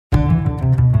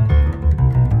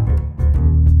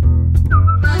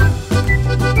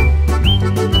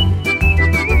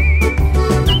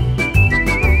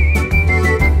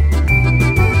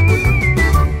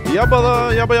Jabba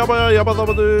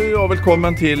du, og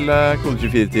velkommen til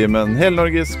Kode24-timen, hele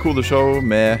Norges kodeshow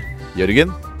med Jørgen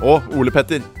og Ole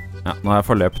Petter. Ja, nå har jeg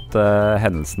forløpt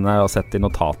hendelsene og sett i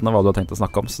notatene hva du har tenkt å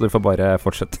snakke om, så du får bare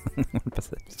fortsette.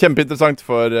 Kjempeinteressant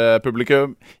for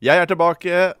publikum. Jeg er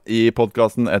tilbake i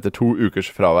podcasten etter 2 ukers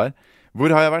fravær.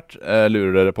 Hvor har jeg vært?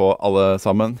 Lurer dere på alle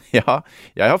sammen? Ja,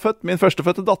 jeg har født min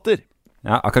førstefødte datter.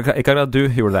 Ja, ikke akkurat du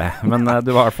gjorde det, men du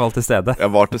var i hvert fall til stede.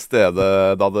 Jeg var til stede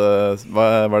da det...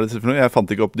 Hva var det for noe? Jeg fant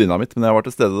ikke opp dynamitt, men jeg var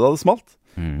til stede da det smalt.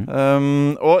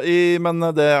 Men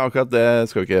akkurat det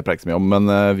skal vi ikke preike så mye om. Men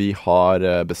vi har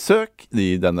besøk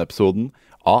i denne episoden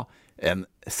av en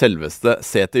selveste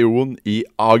CTO-en i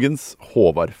Agens,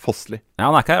 Håvard Fossli. Ja,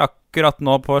 han er ikke her akkurat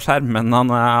nå på skjerm, men han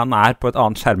er på et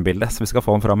annet skjermbilde, så vi skal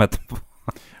få han fram etterpå.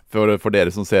 For dere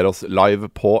som ser oss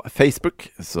live på Facebook,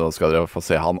 så skal dere få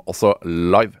se han også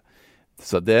live.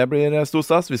 Så det blir stor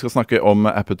stas. Vi skal snakke om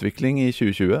apputvikling i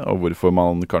 2020, og hvorfor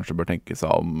man kanskje bør tenke seg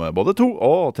om både 2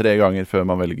 og 3 ganger før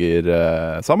man velger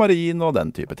Samarin og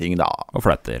den type ting da. Og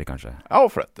fletter, kanskje. Ja,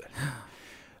 og fletter.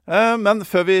 Men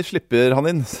før vi slipper han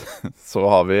inn, så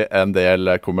har vi en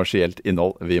del kommersielt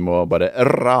innhold vi må bare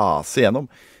rase gjennom.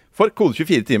 For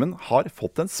Kode24-timen har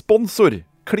fått en sponsor,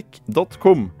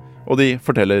 klikk.com. Og de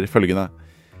forteller følgende: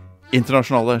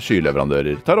 internasjonale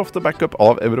skyleverandører tar ofte backup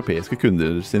av europeiske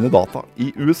kunder sine data i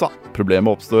USA.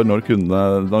 Problemet oppstår når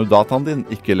dataen din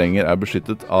ikke lenger er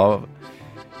beskyttet av...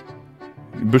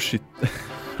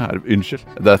 Unnskyld,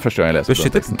 det er første gang jeg leser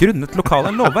beskyttet grunnet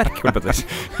lokale lovverk.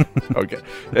 Ok,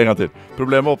 en gang til.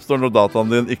 Problemet oppstår når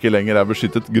dataen din ikke lenger er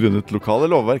beskyttet grunnet lokale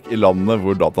lovverk i landene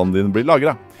hvor dataen din blir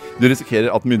lagret. Du risikerer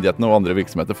at myndighetene og andre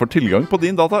virksomheter får tilgang på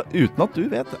din data uten at du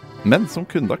vet det. Men som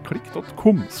kunde av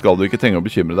klikk.com skal du ikke trenge å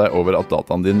bekymre deg over at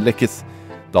dataen din lekkes.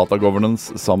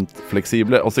 Datagovernance samt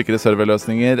fleksible og sikre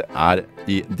serverløsninger er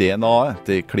i DNA-et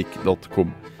til klikk.com.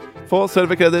 Få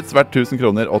serverkredits verdt 1000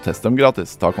 kroner og test dem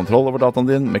gratis. Ta kontroll over dataen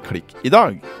din med Klikk i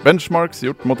dag. Benchmarks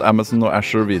gjort mot Amazon og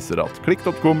Azure viser at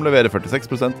Klikk.com leverer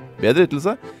 46% bedre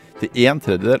ytelse til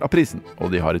 1/3 av prisen.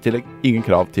 Og de har i tillegg ingen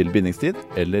krav til bindingstid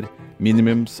eller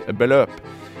minimumsbeløp.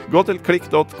 Gå til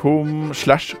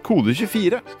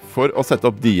klikk.com/kode24 for å sette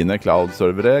opp dine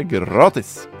cloud-servere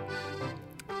gratis.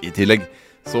 I tillegg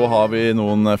så har vi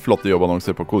noen flotte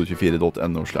jobbannonser på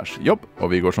kode24.no/jobb, og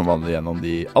vi går som vanlig gjennom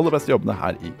de aller beste jobbene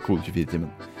her i Kode24-timen.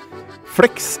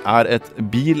 Flex er et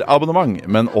bilabonnement,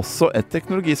 men også et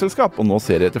teknologiselskap, og nå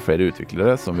ser jeg etter flere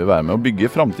utviklere som vil være med å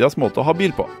bygge fremtidens måte å ha bil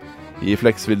på. I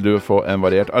Flex vil du få en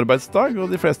variert arbeidsdag,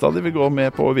 og de fleste av de vil gå med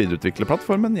på å videreutvikle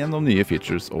plattformen gjennom nye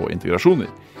features og integrasjoner.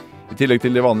 I tillegg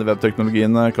til de vanlige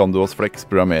webteknologiene kan du hos Flex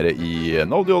programmere i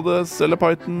Node.js eller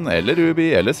Python eller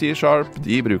Ruby eller C#.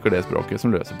 De bruker det språket som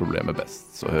løser problemet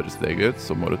best. Så høres det ut,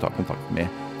 så må du ta kontakt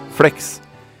med Flex.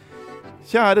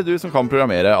 Kjære du som kan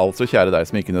programmere, altså kjære deg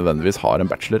som ikke nødvendigvis har en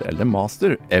bachelor eller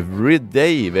master.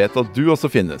 Everyday vet at du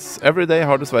også finnes. Everyday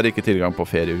har dessverre ikke tilgang på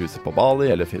feriehuset på Bali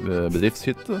eller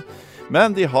bedriftshytte,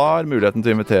 men de har muligheten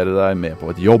til å invitere deg med på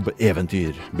et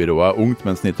jobbeventyr. Byrået er ungt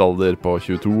med en snittalder på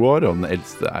 22 år, og den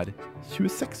eldste er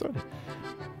 26 år.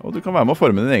 Og du kan være med å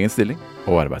forme din egen stilling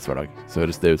og arbeidshverdag. Så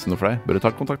høres det ut som noe for deg, bør du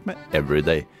ta kontakt med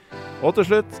Everyday. Og til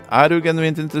slutt, er du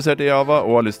genuint interessert i Java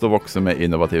og har lyst til å vokse med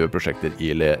innovative prosjekter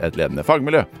i et ledende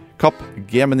fagmiljø?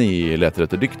 Capgemini leter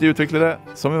etter dyktige utviklere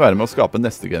som vil være med å skape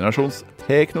neste generasjons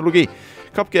teknologi.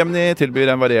 Capgemini tilbyr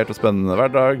en variert og spennende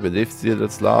hverdag,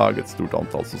 bedriftsidrettslag, et stort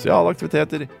antall sosiale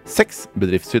aktiviteter, 6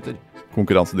 bedriftshytter,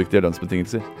 konkurransedyktige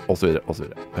lønnsbetingelser, osv.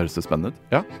 Høres det spennende ut?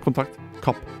 Ja, kontakt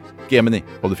Capgemini,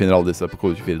 og du finner alle disse på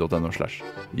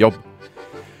kode24.no/jobb.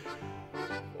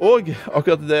 Og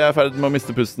akkurat det jeg er ferdig med å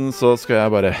miste pusten, så skal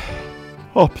jeg bare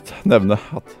nevne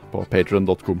at på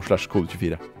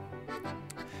patreon.com/kode24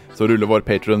 så ruller vår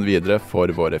Patreon videre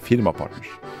for våre firmapartners.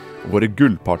 Og våre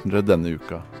gullpartnere denne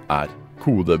uka er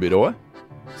Kodebyrået,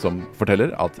 som forteller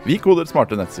at vi koder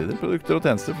smarte nettsider, produkter og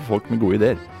tjenester for folk med gode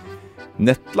ideer.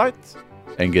 Netlight,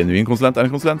 en genuin konsulent, er en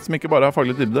konsulent som ikke bare har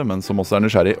faglig dybde, men som også er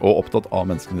nysgjerrig og opptatt av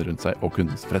menneskene rundt seg og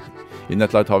kundens forretning. I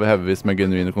Netlight har vi haugevis med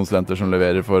genuine konsulenter som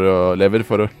lever for å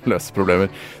løse problemer,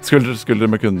 skulder til skulder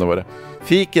med kundene våre.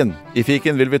 Fiken. I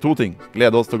Fiken vil vi 2 ting.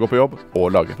 Glede oss til å gå på jobb og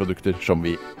lage produkter som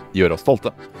vi gjør oss stolte.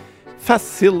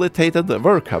 Facilitated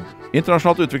Work Hub.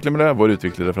 Internasjonalt utviklermiljø, hvor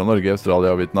utviklere fra Norge,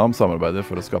 Australia og Vietnam samarbeider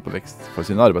for å skape vekst for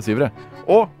sine arbeidsgivere.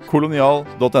 Og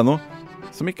kolonial.no,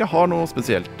 som ikke har noe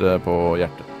spesielt på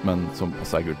hjertet, men som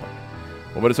også er gullpartner.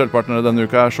 Og våre sølvpartnere denne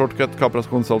uka er Shortcut, Capras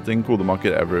Consulting,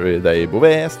 Kodemaker, Everyday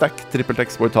Bouvet, Stack,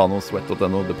 TrippelTex, Boitano,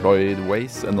 Sweat.no, Deployed,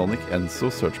 Waze, Enonic, Enso,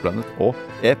 SearchPlanet og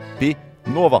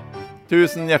Epinova.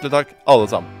 Tusen hjertelig takk, alle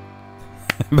sammen.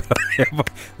 Bra,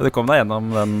 du kom deg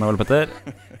gjennom den, Ole Petter.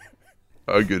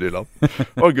 Guri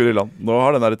land. Nå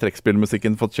har den der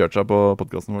trekkspillmusikken fått kjørt seg på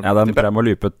podcasten vår. Ja, den tror jeg må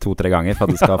loope 2-3 ganger for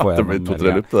at du skal få det blir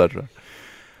 2-3 loop, det der, tror jeg.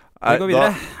 Nei, Vi går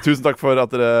videre. Tusen takk for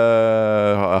at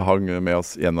dere hang med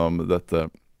oss gjennom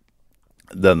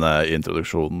denne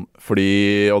introduksjonen.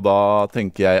 Og da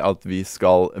tenker jeg at vi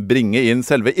skal bringe inn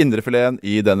selve indrefileten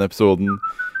i denne episoden,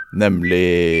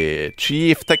 nemlig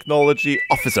Chief Technology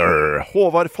Officer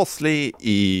Håvard Fossli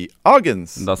i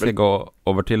Agens. Da skal jeg gå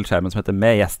over til skjermen som heter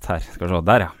med gjest her. Skal vi se,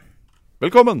 der ja.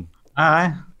 Velkommen.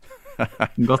 Hei.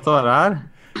 Godt å være her.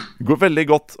 Går veldig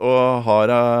godt å ha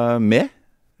deg med.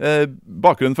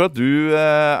 Bakgrunnen for at du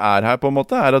er her på en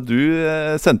måte, er at du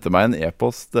sendte meg en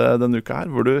e-post denne uka her,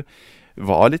 hvor du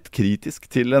var litt kritisk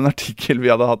til en artikkel vi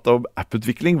hadde hatt om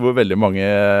apputvikling, hvor veldig mange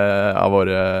av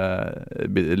våre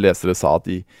lesere sa at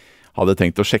de hadde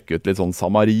tenkt å sjekke ut litt sånn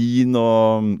Xamarin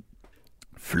og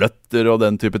Flutter og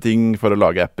den type ting for å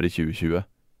lage apper i 2020.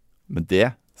 Men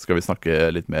det skal vi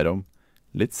snakke litt mer om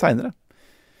litt senere.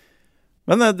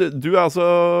 Men du er altså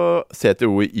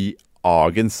CTO i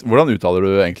Agens. Hvordan uttaler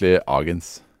du egentlig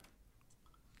Agens?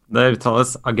 Det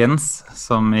uttales agens,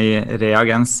 som i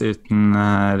reagens uten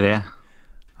re.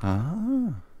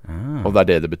 Og det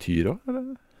er det betyr også,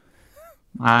 eller?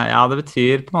 Ja, det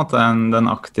betyr på en måte den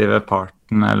aktive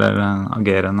parten, eller en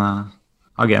agerende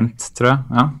agent, tror jeg.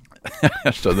 Ja.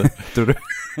 Jeg skjønner. Tror du?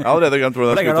 Jeg har allerede glemt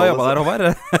hvordan Hvor lenge jeg har du skal jobbet uttale der, Håvard?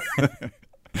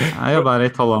 Jeg jobber her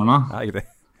i 12 år nå. Ja, ikke det.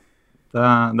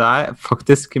 Det er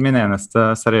faktisk min eneste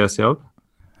seriøse jobb.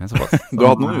 Du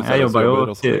har hatt noen useriøse jobber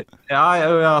også? Ja,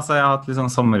 altså, jeg har hatt litt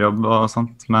sånn sommerjobb og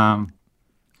sånt med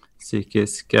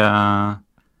psykisk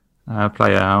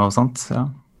pleie og sånt, ja.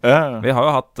 Vi har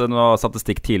jo hatt noe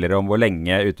statistikk tidligere om hvor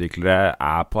lenge utviklere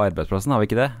er på arbeidsplassen, har vi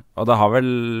ikke det? Og det har vel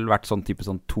vært sånn type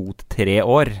 2-3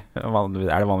 år, er det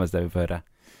vanligvis det vi får høre?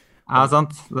 Ja,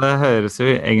 sant. Det høres jo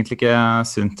egentlig ikke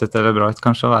sunt ut eller bra ut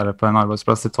kanskje å være på en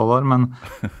arbeidsplass i 12 år, men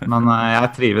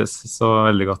jeg trives så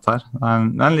veldig godt her. Det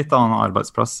er en litt annen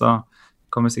arbeidsplass, så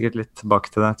kommer sikkert litt tilbake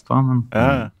til det etterpå. Men...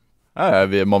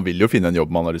 man vil jo finne en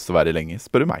jobb man har lyst til å være i lenge,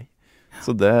 spør du meg.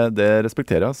 Så det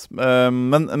respekterer jeg.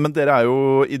 Men dere er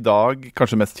jo i dag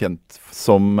kanskje mest kjent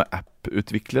som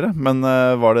app-utviklere. Men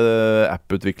var det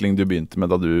app-utvikling du begynte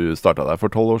med da du startet der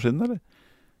for 12 år siden, eller?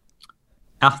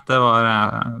 Ja, det var...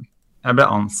 Jeg ble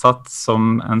ansatt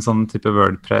som en sånn type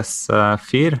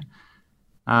WordPress-fyr,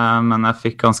 men jeg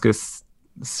fikk ganske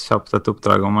kjapt et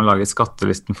oppdrag om å lage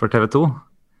skattelisten for TV 2,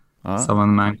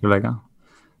 sammen med en kollega.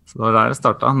 Så det var der det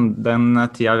startet, den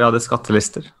tida vi hadde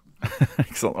skattelister.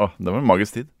 Ikke sant? Det var en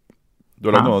magisk tid. Du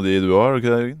har lagd noen av de du har,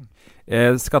 ikke det, Jørgen?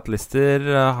 Skattelister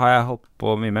har jeg holdt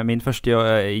på mye med. Min første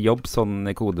jobb sånn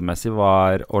kodemessig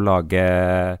var å lage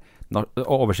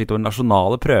oversikt over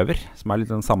nasjonale prøver, som er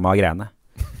litt den samme greiene.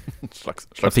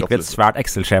 Da fikk vi et svært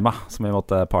Excel-skjema som vi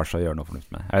måtte parse og gjøre noe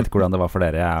fornuft med. Jeg vet ikke hvordan det var for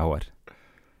dere, Håvard.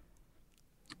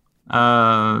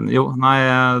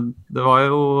 Det var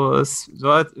jo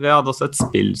vi hadde også et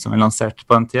spill som vi lanserte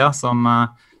på den tida, som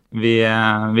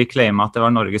vi claimet at det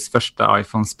var Norges første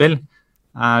iPhone-spill.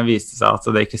 Viste seg at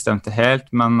det ikke stemte helt,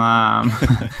 men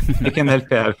ikke en del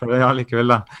PR for det, ja,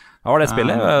 likevel da. Hva var det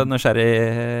spillet? Nysgjerrig...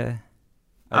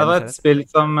 Det var et spill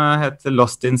som heter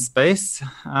Lost in Space.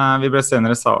 Vi ble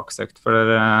senere saksøkt for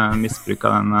misbruk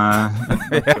av den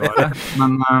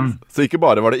men, så ikke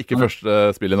bare var det ikke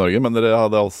første spill i Norge, men dere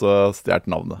hadde altså stjert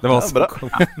navnet. Det var bra.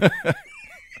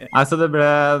 Altså det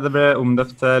ble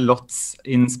omdøpt til Lots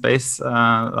in Space,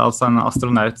 altså en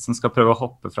astronaut som skal prøve å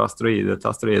hoppe fra asteroide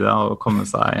til asteroide og komme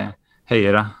seg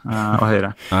høyere og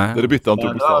høyere. Dere bytta om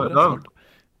to bokstaver.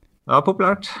 Det var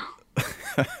populært.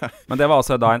 Men det var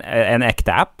altså da en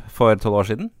ekte app for 12 år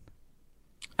siden?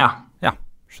 Ja,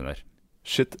 skjønner.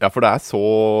 Shit, ja, for det er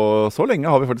så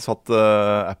lenge har vi faktisk hatt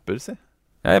apper, si.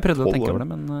 Ja, jeg prøvde å tenke over det,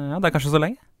 men ja, det er kanskje så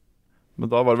lenge.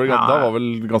 Men da var det vel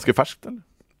ganske ferskt, eller?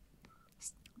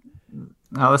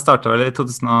 Ja, det startet vel i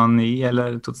 2009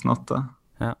 eller 2008.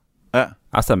 Ja,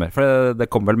 stemmer. For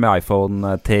det kom vel med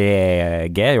iPhone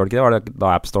 3G, gjorde det ikke det? Var det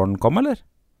da AppStoren kom, eller?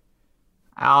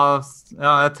 Ja,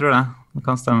 jeg tror det. Det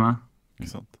kan stemme. Ikke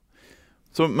sant.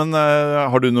 Så, men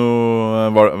har du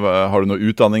noe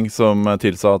utdanning som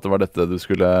tilsa at det var dette du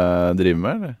skulle drive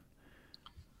med, eller?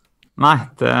 Nei,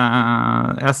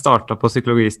 jeg startet på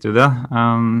psykologistudiet,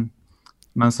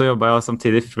 men så jobbet jeg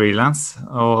samtidig freelance,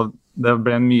 og det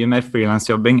ble mye mer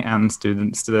freelance-jobbing enn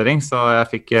studering, så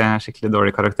jeg fikk skikkelig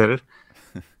dårlige karakterer.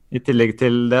 I tillegg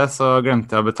til det så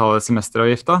glemte jeg å betale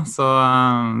semesteravgifta, så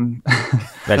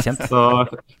velkjent. Så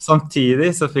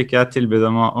samtidig så fikk jeg et tilbud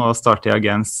om å starte i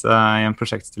Agens i en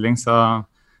prosjektstilling, så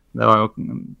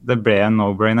det ble en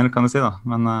no-brainer, kan du si da,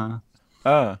 men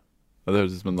det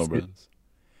høres ut som en no-brainer.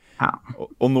 Ja.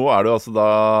 Og nå du altså da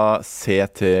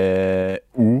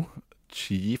CTO,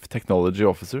 Chief Technology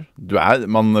Officer.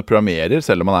 Man programmerer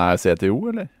selv om man CTO,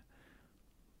 eller?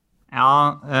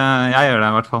 Ja, jeg gjør det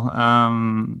i hvert fall.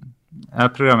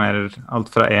 Jeg programmerer alt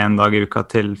fra 1 dag i uka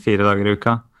til 4 dager i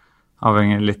uka.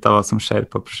 Avhenger litt av hva som skjer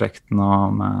på prosjektene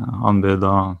og med anbud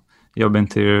og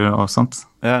jobbintervjuer og sånt.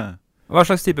 Ja. Hva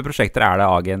slags type prosjekter det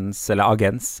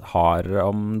Agens har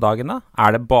om dagen da?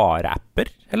 Det bare apper,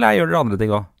 eller gjør dere andre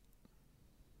ting også?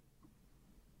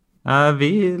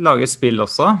 Vi lager spill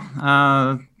også.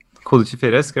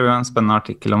 Kode24 skrev jo en spennende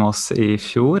artikkel om oss i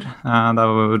fjor,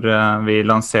 der hvor vi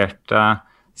lanserte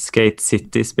Skate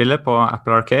City-spillet på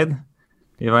Apple Arcade.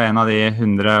 Vi var en av de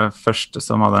 100 første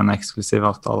som hadde en eksklusiv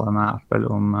avtale med Apple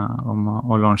om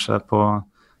å launche på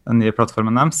den nye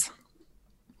plattformen deres.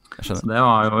 Så det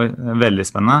var jo veldig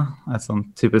spennende. Et sånn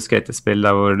type skatespill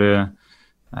der hvor du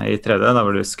i 3D, der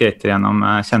hvor du skater gjennom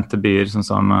kjente byer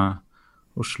som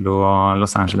Oslo og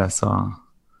Los Angeles og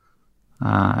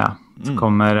ja. Så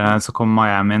kommer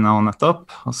Miami nå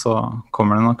nettopp, og så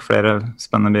kommer det nok flere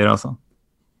spennende byer også.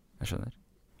 Jeg skjønner.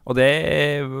 Og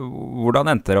hvordan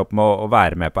endte dere opp med å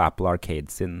være med på Apple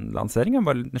Arcade sin lansering? Jeg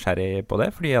var litt nysgjerrig på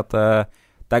det, fordi at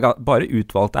det bare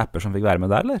utvalgte apper som fikk være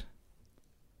med der, eller?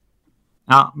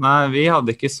 Ja, nei, vi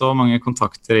hadde ikke så mange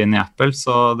kontakter inn i Apple,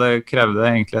 så det krevde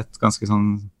egentlig et ganske sånn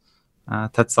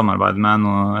tett samarbeid med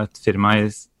et firma i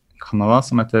Canada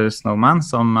som heter Snowman,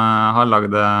 som har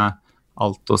laget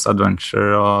Altos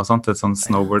Adventure og sånt, et sånt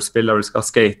snowboard-spill der du skal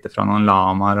skate fra noen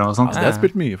lamaer og sånt. Det har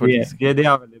spilt mye, faktisk. De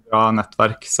har veldig bra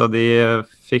nettverk, så de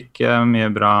fikk mye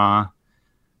bra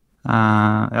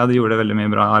ja, de gjorde veldig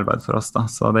mye bra arbeid for oss da,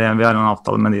 så vi har en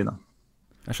avtale med de da.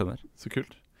 Jeg skjønner. Så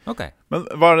kult. Ok. Men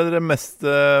hva dere mest,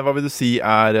 hva vil du si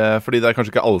fordi det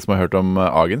kanskje ikke alle som har hørt om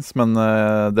Agens, men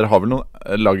dere har vel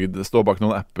stå bak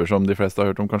noen apper som de fleste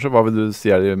har hørt om kanskje. Hva vil du si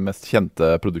de mest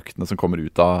kjente produktene som kommer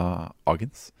ut av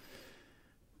Agens?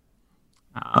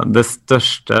 Ja, det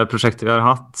største prosjektet vi har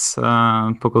hatt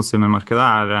på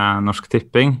konsumermarkedet Norsk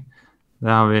Tipping.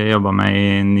 Det har vi jobbet med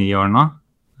i 9 år nå.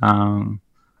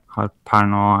 Har per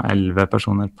nå 11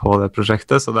 personer på det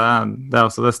prosjektet, så det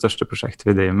også det største prosjektet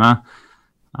vi driver med.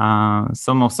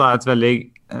 Som også et veldig,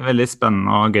 veldig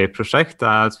spennende og gøy prosjekt. Det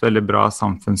et veldig bra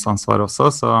samfunnsansvar også,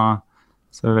 så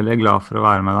jeg veldig glad for å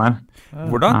være med der.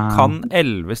 Hvordan kan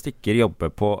 11 stykker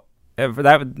jobbe på... For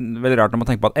det veldig rart når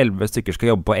man tenker på at 11 stykker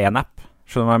skal jobbe på en app.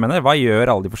 Skjønner du hva jeg mener? Hva gjør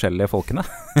alle de forskjellige folkene?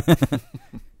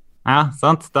 Ja,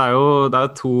 sant. Det jo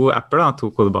 2 apper da, 2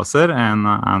 kodebaser. En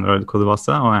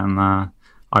Android-kodebase og en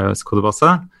iOS-kodebase.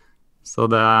 Så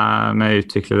det med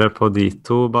utviklere på de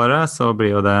 2 bare, så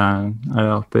blir jo det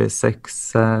oppe i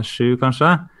 6-7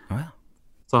 kanskje. Ja.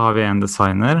 Så har vi en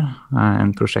designer,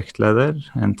 en prosjektleder,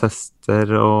 en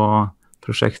tester og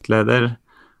prosjektleder.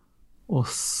 Og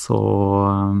så...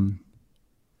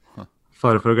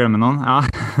 Fare for å glemme noen, ja.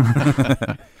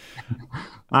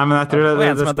 Nei, men jeg tror det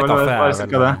skal bare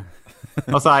sikkert det.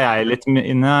 Og så jeg litt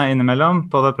innimellom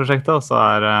på det prosjektet, og så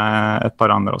et par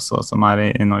andre også som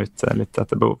inn og ut litt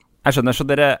etter behov. Jeg skjønner, så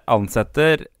dere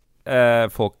ansetter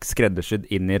folk skreddersydd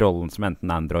inn i rollen som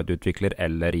enten Android-utvikler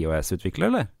eller iOS-utvikler,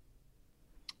 eller?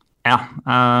 Ja,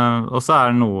 og så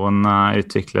det noen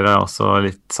utviklere også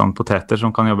litt sånn poteter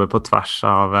som kan jobbe på tvers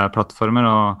av plattformer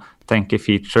og tenke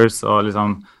features og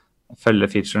liksom følge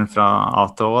featuren fra A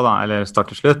til Å da, eller start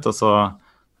til slutt, og så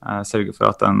sørge for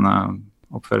at den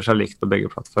oppfører seg likt på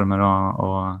begge plattformer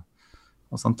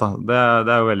og sånt da.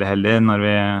 Det jo veldig heldig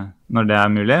når det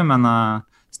mulig, men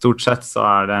stort sett så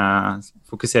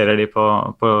fokuserer de på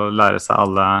å lære seg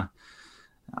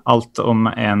alt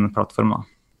om en plattform da.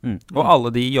 Og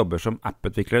alle de jobber som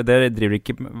app-utviklere. Dere driver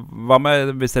ikke... Hva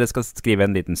med hvis dere skal skrive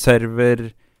en liten server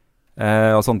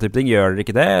og sånne type ting? Gjør dere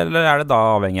ikke det, eller det da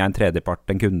avhengig av en tredjepart,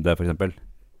 en kunde for eksempel?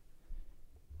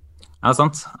 Ja,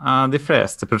 sant. De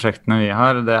fleste prosjektene vi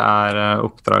har, det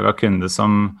oppdrag av kunde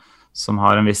som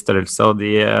har en viss størrelse, og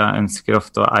de ønsker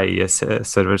ofte å eie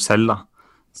server selv da.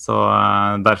 Så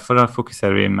derfor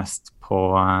fokuserer vi mest på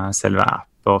selve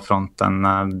app og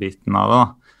fronten-biten av det da.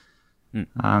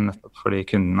 Nettopp fordi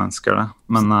kunden ønsker det.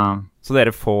 Men, så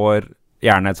dere får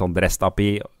gjerne et sånt REST-API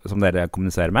som dere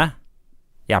kommuniserer med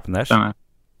i appen deres? Stemmer.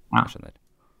 Ja. Jeg skjønner.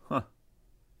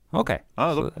 Ok,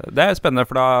 så det spennende,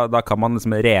 for da kan man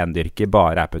liksom rendyrke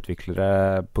bare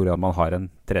app-utviklere på grunn av at man har en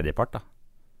tredjepart da.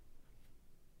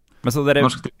 Men så dere...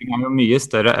 Norsk Tipping jo mye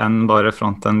større enn bare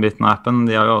front-end-biten av appen.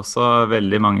 De har jo også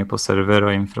veldig mange på server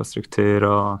og infrastruktur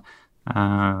og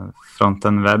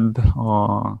front-end-web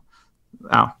og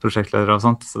ja, prosjektledere og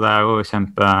sånt. Så det jo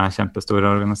kjempestor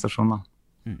organisasjon da.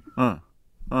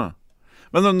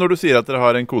 Men når du sier at dere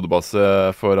har en kodebase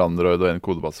for Android og en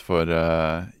kodebase for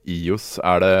iOS,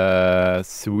 er det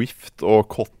Swift og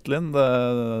Kotlin det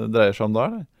dreier seg om da,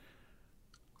 eller?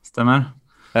 Stemmer.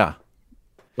 Ja.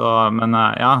 Så, men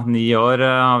 9 år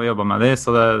har vi jobbet med de,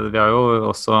 så vi har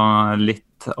jo også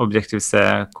litt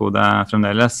Objective-C-kode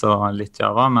fremdeles, og litt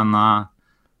Java, men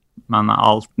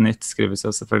alt nytt skrives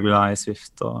jo selvfølgelig da i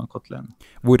Swift og Kotlin.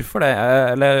 Hvorfor det?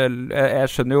 Eller,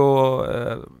 jeg skjønner jo...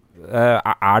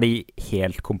 Er de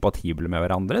helt kompatible med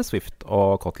hverandre, Swift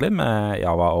og Kotlin, med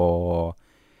Java og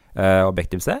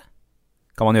Objective-C?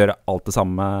 Kan man gjøre alt det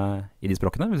samme i de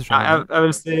språkene? Hvis du jeg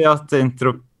vil si at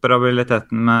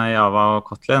interoperabiliteten med Java og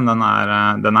Kotlin, den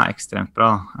er ekstremt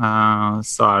bra.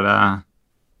 Så er det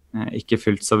ikke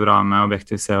fullt så bra med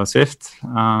Objective-C og Swift.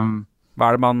 Hva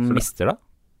er det man mister da?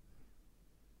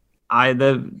 Nei,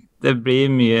 det blir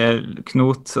mye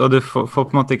knot, og du får på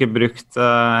en måte ikke brukt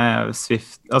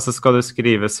Swift. Altså skal du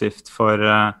skrive Swift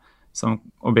som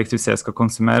Objective-C skal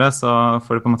konsumere, så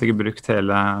får du på en måte ikke brukt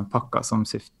hele pakka som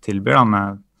Swift tilbyr da,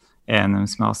 med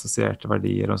enums med assosierte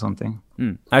verdier og sånne ting.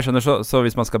 Jeg skjønner, så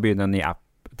hvis man skal begynne en ny app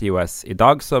til iOS i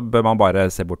dag, så bør man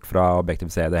bare se bort fra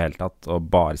Objective-C i det hele tatt,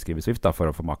 og bare skrive Swift da, for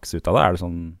å få maks ut av det. Er det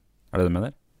sånn, er det du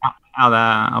mener? Ja, det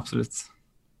er absolutt.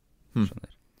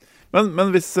 Skjønner.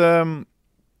 Men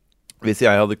hvis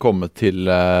jeg hadde kommet til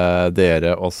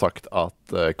dere og sagt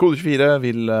at Kode24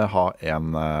 vil ha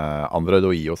en Android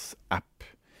og iOS-app,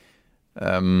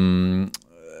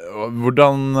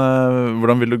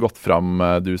 hvordan ville du gått fram,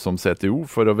 du som CTO,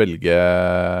 for å velge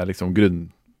liksom,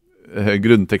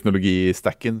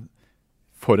 grunnteknologistacken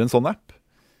for en sånn app?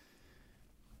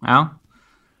 Ja,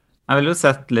 jeg vil jo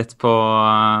sett litt på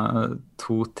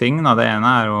 2 ting. Da. Det ene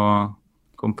er jo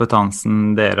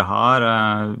kompetansen dere har,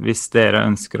 hvis dere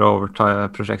ønsker å overta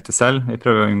prosjektet selv. Vi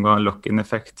prøver å unngå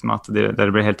lock-in-effekt med at dere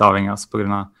blir helt avhengig av oss på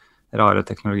grunn av rare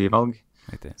teknologivalg.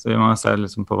 Riktig. Så vi må se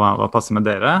liksom på hva passer med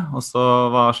dere, og så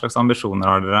hva slags ambisjoner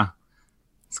har dere.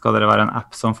 Skal dere være en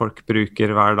app som folk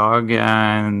bruker hver dag,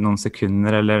 noen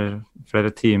sekunder eller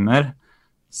flere timer,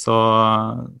 så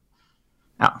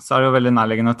er det jo veldig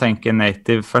nærliggende å tenke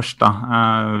native først, da,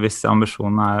 hvis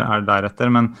ambisjonen er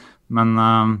deretter, men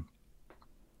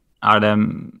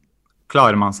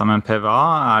klarer man seg med en PVA?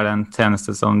 Er det en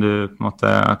tjeneste som du på en måte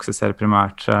aksesserer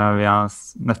primært via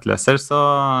nettleser, så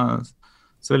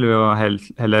ville vi jo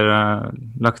heller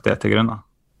lagt det til grunn, da.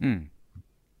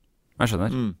 Jeg skjønner.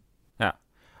 Ja.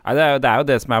 Nei, det er jo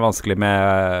det som er vanskelig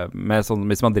med sånn,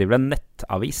 hvis man driver en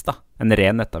nettavis, da, en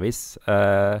ren nettavis,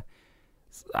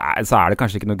 så er det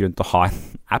kanskje ikke noe grunn til å ha en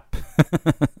app.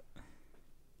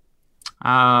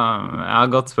 Ja,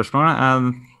 godt spørsmål.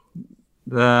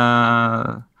 Det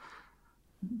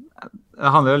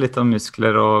handler jo litt om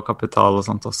muskler og kapital og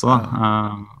sånt også, da,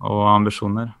 og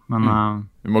ambisjoner, men...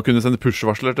 Vi må kunne sende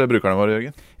push-varsler til brukerne våre,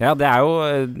 Jørgen. Ja, det er jo,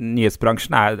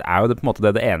 nyhetsbransjen er jo på en måte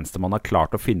det eneste man har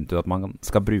klart å finne ut at man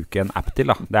skal bruke en app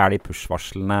til, da. Det er de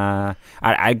push-varslene.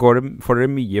 Får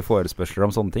dere mye forespørsler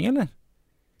om sånne ting, eller?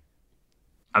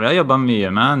 Ja, vi har jobbet mye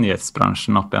med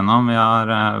nyhetsbransjen opp igjennom. Vi har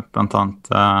blant annet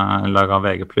laget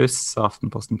VG+,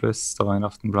 Aftenposten+, Stavanger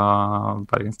Aftenblad,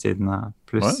 Bergens-Tidende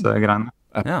 +greiene.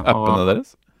 Appene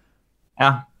deres?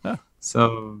 Ja, så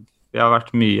vi har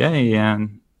vært mye i...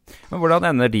 Men hvordan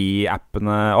ender de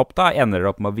appene opp da? Ender det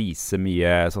opp med å vise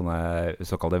mye sånne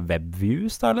såkalte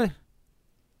webviews da, eller?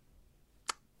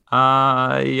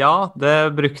 Ja,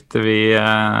 det brukte vi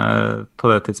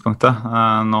på det tidspunktet.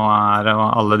 Nå er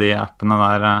alle de appene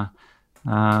der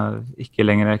ikke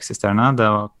lenger eksisterende.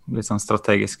 Det var litt sånn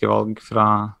strategiske valg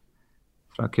fra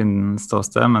kundens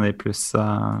ståsted med de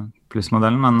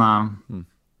pluss-modellen, men...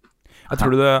 Jeg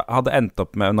tror du hadde endt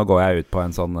opp med, nå går jeg ut på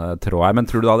en sånn tråd her, men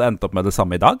tror du du hadde endt opp med det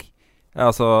samme i dag?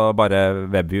 Altså bare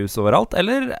webviews overalt,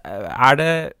 eller er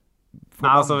det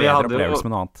bedre opplevelse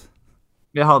med noe annet?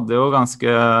 Vi hadde jo ganske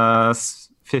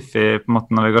fiffig på en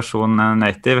måte navigasjon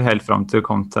native, helt frem til du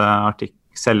kom til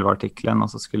selve artikkelen, og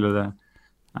så skulle du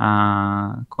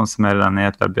konsumere den i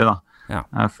et webview, da.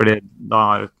 Ja. Fordi da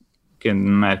har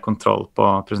kunden mer kontroll på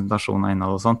presentasjon og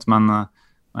innhold og sånt, men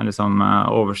liksom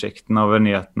oversikten over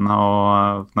nyhetene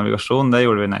og navigasjon, det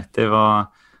gjorde vi native,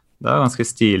 og det var ganske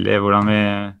stilig hvordan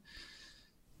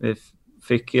vi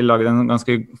fikk laget en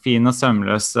ganske fin og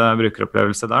sømløs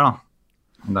brukeropplevelse der, da.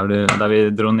 Der vi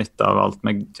dro nytte av alt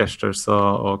med gestures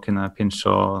og kunne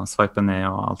pinche og swipe ned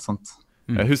og alt sånt.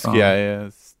 Jeg husker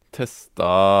jeg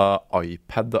testet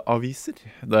iPad-aviser.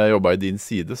 Da jeg jobbet i din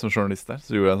side som journalist der,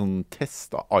 så gjorde jeg sånn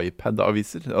testet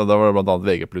iPad-aviser, og da var det blant annet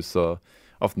VG+, og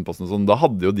Aftenposten og sånn. Da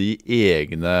hadde jo de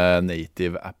egne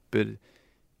native-apper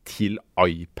til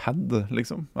iPad,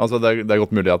 liksom. Altså det er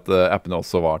godt mulig at appene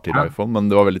også var til iPhone, men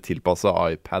det var veldig tilpasset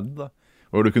iPad, da.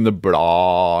 hvor du kunne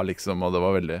bla, liksom, og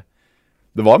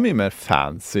det var mye mer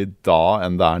fancy da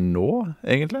enn det nå,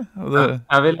 egentlig.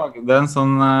 Vi lagde en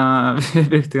sånn, vi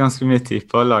brukte ganske mye tid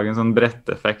på å lage en sånn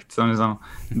bretteffekt, som liksom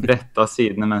brettet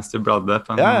sidene mens du bladde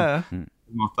på en sånn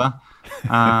måte.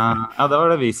 Det var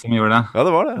det vi som gjorde det. Ja,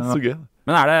 det var det, så gøy.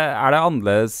 Men er det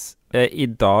annerledes i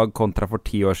dag kontra for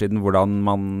 10 år siden, hvordan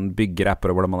man bygger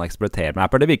apper og hvordan man eksploiterer med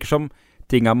apper? Det virker som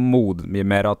ting har modnet mye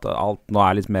mer, at alt nå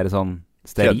er litt mer sånn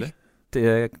sterilt.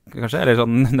 Kanskje, eller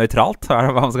sånn nøytralt, er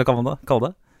det hva man skal kalle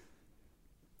det?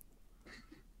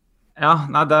 Ja,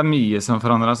 nei, det er mye som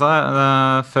forandret seg.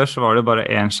 Før så var det bare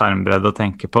én skjermbredde å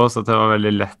tenke på, så det var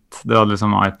veldig lett. Det var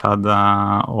liksom iPad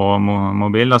og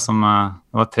mobil, da, som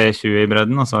det var 320 i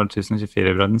bredden, og så var det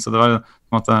 1024 i bredden, så det var på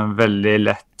en måte veldig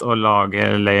lett å lage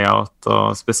layout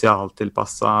og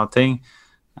spesialtilpasset ting.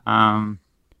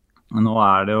 Nå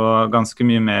er det jo ganske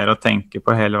mye mer å tenke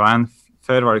på hele veien.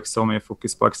 Før var det ikke så mye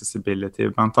fokus på accessibility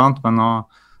blant annet, men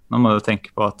nå må du tenke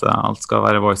på at alt skal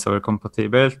være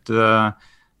voiceover-kompatibelt.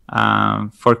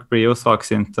 Folk blir jo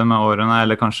svaksynte med årene,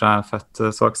 eller kanskje er født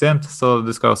svaksynt, så du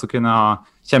skal også kunne ha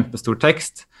kjempestor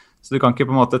tekst. Så du kan ikke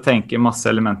på en måte tenke masse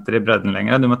elementer i bredden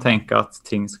lenger. Du må tenke at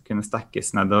ting skal kunne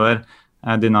stackes nedover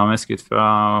dynamisk ut fra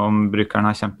om brukeren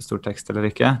har kjempestor tekst eller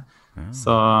ikke.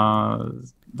 Så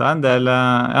det er en del,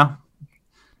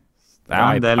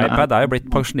 iPad er jo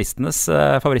blitt pensjonistenes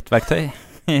favorittverktøy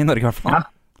i Norge i hvert fall.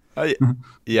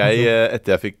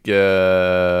 Etter jeg fikk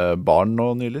barn nå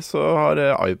nylig, så har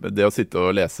det å sitte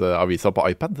og lese avisa på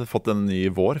iPad fått en ny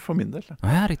vår for min del.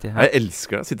 Ja, riktig. Jeg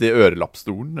elsker det. Sitte i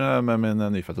ørelappstolen med min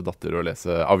nyfødte datter og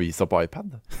lese avisa på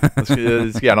iPad. Jeg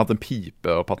skulle gjerne hatt en pipe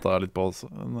og patta litt på også.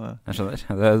 Jeg skjønner.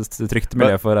 Det er trygt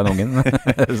miljø for en ungen. Det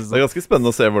er ganske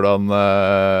spennende å se hvordan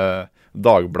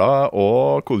Dagbladet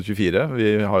og Kode24,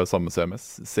 vi har jo samme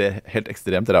CMS, ser helt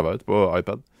ekstremt ræva ut på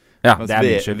iPad. Ja, mens det er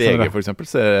min skyld, VG for eksempel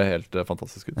ser helt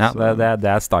fantastisk ut. Ja, det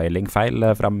er stylingfeil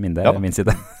fra min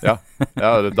side. Ja,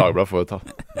 Dagbladet får jo ta.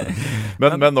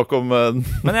 Men nok om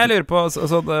Men jeg lurer på,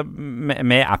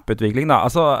 med app-utvikling da,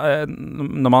 altså,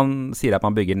 når man sier at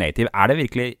man bygger native, er det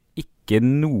virkelig ikke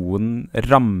noen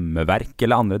rammeverk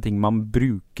eller andre ting man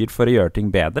bruker for å gjøre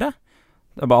ting bedre?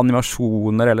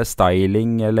 Animasjoner eller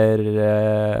styling eller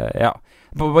jeg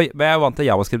er vant til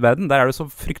JavaScript-verden. Der er det så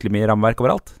fryktelig mye rammeverk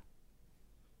overalt.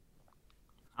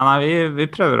 Nei, vi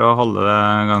prøver å holde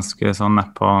det ganske sånn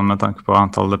nedpå med tanke på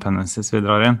antall dependencies vi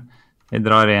drar inn. Vi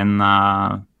drar inn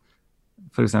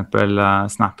for eksempel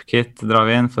SnapKit drar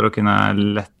vi inn for å kunne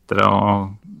lettere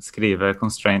å skrive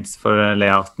constraints for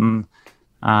layouten.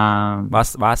 Hva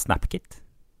er SnapKit?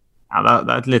 Ja,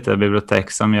 det er et lite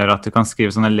bibliotek som gjør at du kan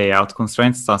skrive sånne layout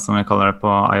constraints, da, som vi kaller det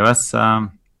på iOS.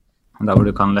 Der hvor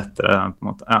du kan lettere, på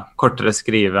en måte, kortere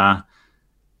skrive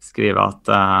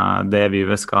at det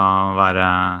viewet skal være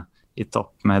i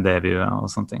topp med det viewet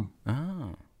og sånne ting. Det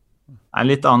er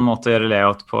en litt annen måte å gjøre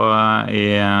layout på i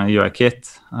UI-kit.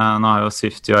 Nå har jo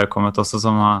Swift UI kommet også,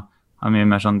 som har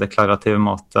mye mer sånn deklarativ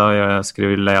måte å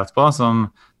skrive layout på,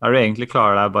 der du egentlig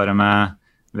klarer deg bare med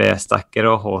V-stacker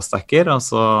og H-stacker, og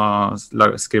så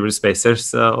skriver du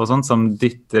spacers og sånt, som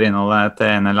dytter innholdet til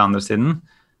en eller andre siden.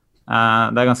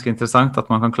 Det er ganske interessant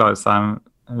at man kan klare seg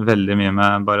veldig mye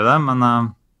med bare det,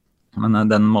 men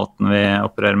den måten vi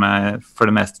opererer med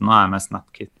for det meste nå er med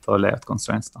SnapKit og layout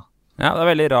constraints da. Ja, det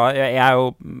er veldig rar. Jeg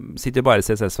sitter jo bare i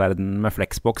CSS-verden med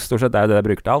Flexbox, stort sett, det er jo det jeg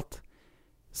bruker til alt.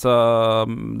 Så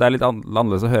det er litt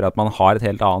annerledes å høre at man har et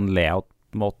helt annen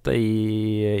layout-måte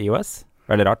i iOS.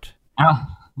 Veldig rart.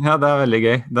 Ja, det er veldig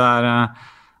gøy.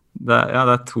 Det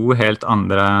er to helt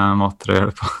andre måter å gjøre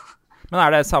det på. Men er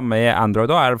det samme i Android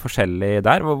også? Er det forskjellig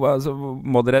der?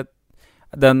 Må dere,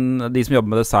 de som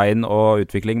jobber med design og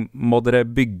utvikling, må dere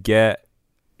bygge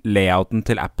layouten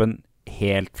til appen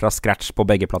helt fra scratch på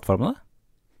begge plattformene?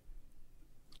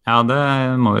 Ja, det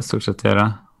må vi stort sett gjøre.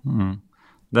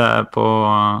 Det er på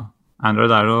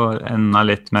Android er det jo enda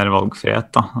litt mer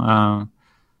valgfrihet da.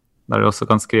 Der du også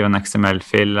kan skrive en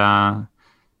XML-fil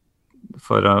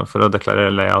for å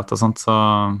deklarere layout og sånt, så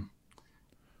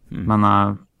men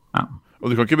Og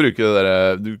du kan ikke bruke det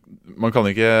der man kan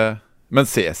ikke, men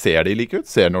ser de like ut?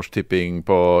 Ser Norsk Tipping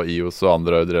på iOS og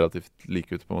Android relativt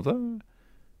like ut på en måte?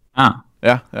 Ja.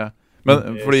 Men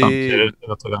fordi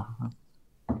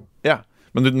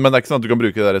men det er ikke sånn at du kan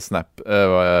bruke det der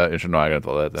unnskyld, nå har jeg glemt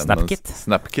hva det heter.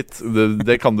 SnapKit.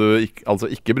 Det kan du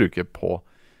ikke bruke på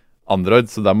Android,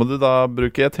 så der må du da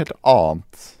bruke et helt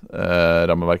annet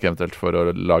rammeverk eventuelt for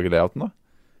å lage layouten da.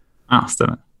 Ja,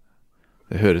 stemmer.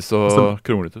 Det høres så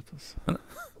kronglete ut. Altså.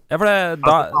 Ja, for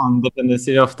annen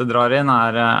dependency vi ofte drar inn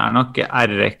er nok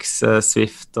RX,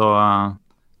 Swift og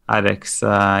RX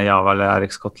Java eller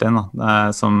RX Kotlin,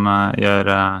 som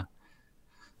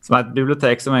som et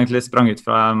bibliotek som egentlig sprang ut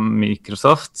fra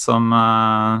Microsoft, som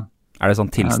det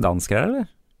sånn tilstandsgreier, eller?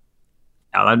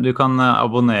 Ja, du kan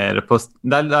abonnere på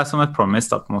det er som et promise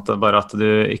da, på en måte, bare at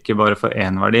du ikke bare får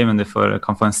én verdi, men du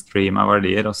kan få en stream av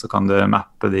verdier, og så kan du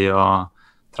mappe de og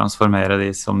transformere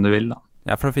de som du vil da.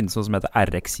 Ja, for det finnes noe som heter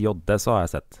RxJD, så har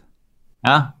jeg sett.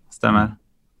 Ja, stemmer.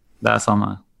 Det er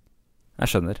samme. Jeg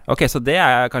skjønner. Ok, så det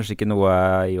er kanskje ikke noe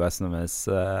iOS NMS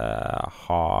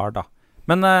har da.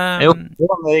 Men Jo,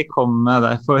 de kom med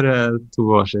det for 2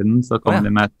 år siden, så kom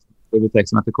de med et bibliotek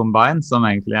som heter Combine, som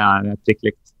egentlig er prikk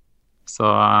likt. Så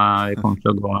vi kommer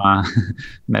til å gå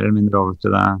mer eller mindre over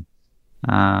til det.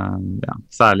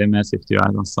 Særlig med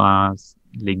SwiftUI, så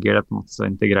ligger det på en måte så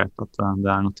integrert at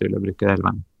det er naturlig å bruke det hele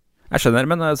veien. Jeg skjønner,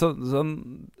 men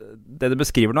det du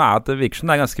beskriver nå er at det virker som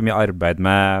det er ganske mye arbeid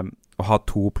med å ha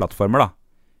 2 plattformer da.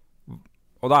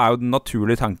 Og da er jo den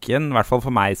naturlige tanken, i hvert fall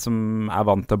for meg som er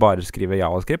vant til å bare skrive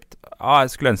JavaScript, jeg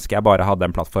skulle ønske jeg bare hadde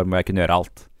en plattform hvor jeg kunne gjøre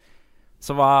alt.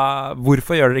 Så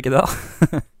hvorfor gjør dere ikke det da?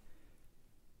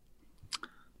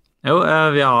 Jo,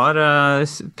 vi har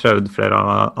prøvd flere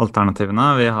av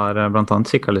alternativene. Vi har blant annet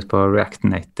kikket litt på React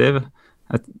Native.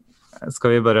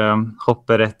 Skal vi bare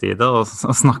hoppe rett i det og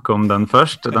snakke om den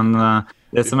først?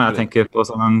 Det som jeg tenker på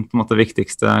som den på en måte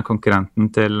viktigste konkurrenten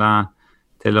til å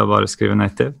bare skrive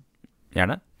native.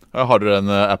 Gjerne. Har dere en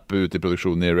app ute i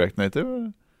produksjonen i React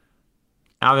Native?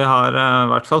 Ja, vi har i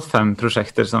hvert fall 5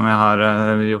 prosjekter som vi har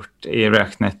gjort i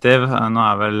React Native. Nå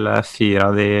er vel 4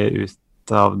 av de ute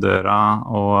av døra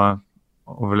og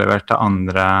overlevert til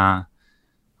andre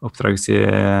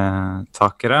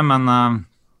oppdragstakere, men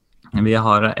vi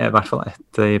har i hvert fall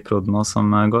ett i prod nå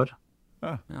som går.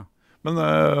 Ja. Men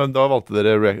da valgte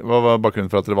dere hva var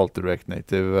bakgrunnen for at dere valgte React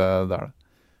Native der?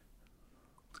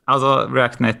 Altså,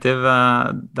 React Native,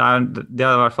 de har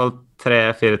i hvert fall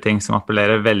 3-4 ting som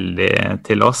appellerer veldig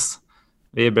til oss.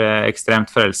 Vi ble ekstremt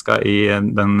forelsket i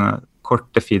den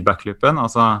korte feedback-loopen,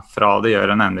 altså fra du gjør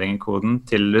en endring i koden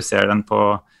til du ser den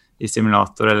i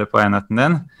simulator eller på enheten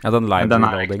din. Ja, den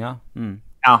live-reloadinga.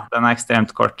 Ja, den er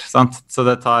ekstremt kort, sant? Så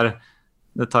det tar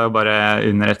jo bare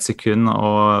under 1 sekund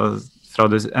og fra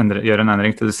du gjør en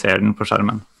endring til du ser den på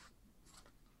skjermen.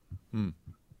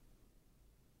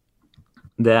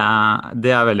 Det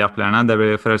er veldig appellerende, det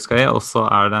blir vi forelsket i, og så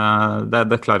er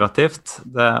det deklarativt.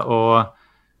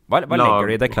 Hva legger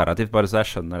du i deklarativt, bare så jeg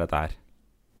skjønner dette her?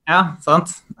 Ja,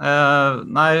 sant.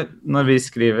 Når vi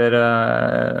skriver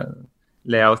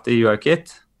layout i UIKit,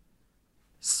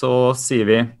 så sier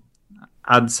vi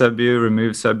add subview,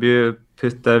 remove subview,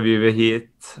 put the view hit.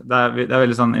 Det er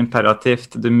veldig sånn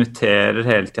imperativt. Du muterer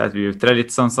hele tiden et view-tre.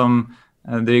 Litt sånn som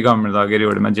du i gamle dager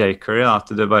gjorde med jQuery,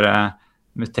 at du bare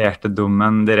muterte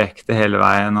dommen direkte hele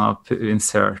veien og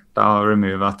inserta og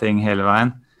remova ting hele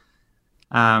veien.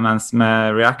 Mens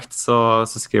med React så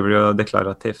skriver du jo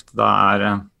deklarativt. Da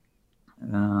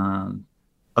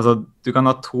altså, du kan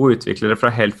ha 2 utviklere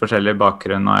fra helt forskjellig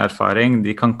bakgrunn og erfaring.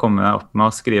 De kan komme opp med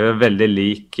å skrive veldig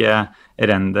lik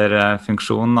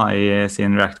render-funksjon i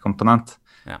sin React-komponent.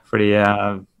 Ja. Fordi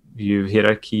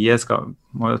view-hierarkiet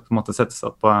må på en måte settes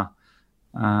opp på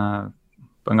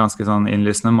en ganske sånn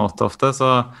innlysende måte ofte.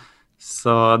 Så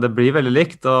det blir veldig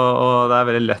likt, og det er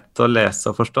veldig lett å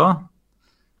lese og forstå.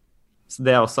 Så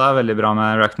det også er veldig bra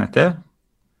med React Native.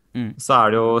 Så er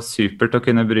det jo supert å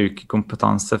kunne bruke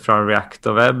kompetanse fra React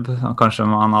og web. Og kanskje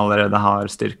man allerede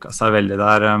har styrket seg veldig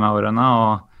der med årene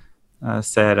og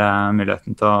ser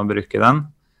muligheten til å bruke den.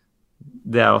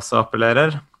 Det også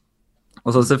appellerer. Og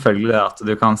så selvfølgelig det at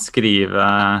du kan skrive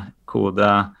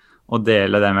kode og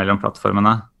dele det mellom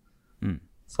plattformene.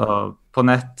 Så på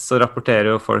nett så rapporterer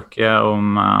jo folk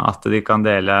om at de kan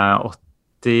dele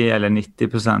 80 eller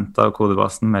 90% av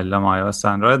kodebasen mellom iOS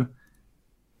og Android.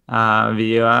 Vi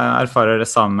erfarer det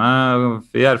samme,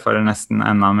 vi erfarer nesten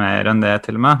enda mer enn det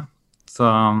til og med. Så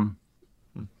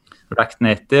React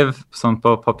Native, sånn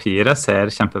på papiret,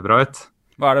 ser kjempebra ut.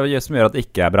 Hva er det som gjør at det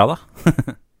ikke er bra da?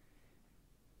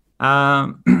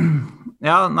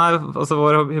 Altså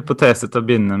vår hypotese til å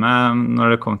begynne med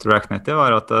når det kom til React Native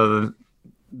var at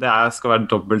det skal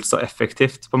være dobbelt så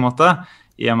effektivt på en måte,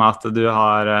 i og med at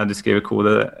du skriver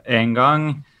kode en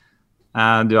gang,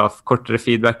 du har kortere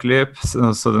feedback loop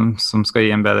som skal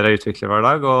gi en bedre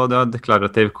utviklerhverdag, og du har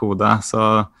deklarativ kode,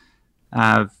 så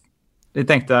vi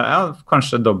tenkte,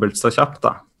 kanskje dobbelt så kjapt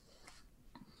da.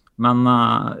 Men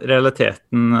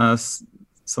realiteten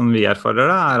som vi erfarer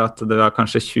det, er at det er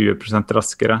kanskje 20%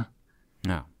 raskere.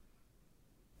 Ja.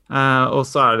 Og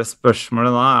så er det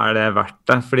spørsmålet da, er det verdt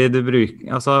det? Fordi du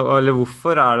bruker, eller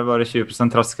hvorfor er det bare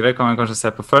 20% raskere, kan man kanskje se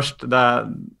på først.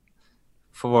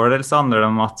 for vår del så handler det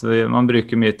om at man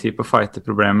bruker mye tid på å fighte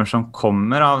problemer som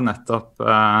kommer av nettopp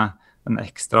en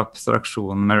ekstra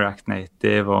abstraksjon med React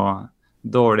Native og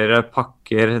dårligere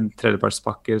pakker,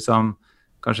 tredjepartspakker som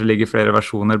kanskje ligger flere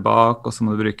versjoner bak, og så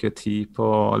må du bruke tid på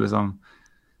å liksom,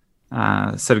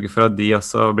 sørge for at de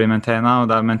også blir maintaina, og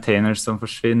det maintainers som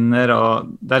forsvinner,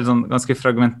 og det liksom ganske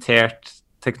fragmentert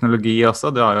teknologi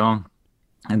også. Du har jo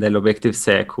en del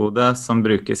Objective-C-kode som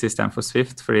brukes i stedet for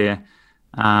Swift, fordi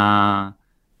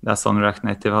det sånn React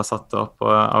Native har satt det opp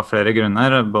av flere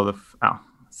grunner, både,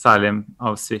 særlig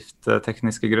av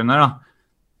Swift-tekniske grunner da.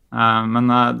 Men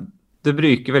du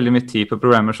bruker veldig mye tid på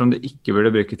programmer som du ikke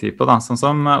burde bruke tid på, da. Sånn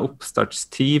som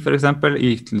oppstartstid, for eksempel,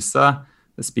 ytelse,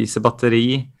 det spiser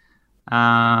batteri.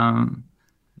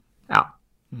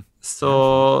 Så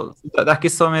det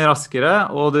ikke så mye raskere,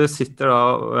 og du sitter da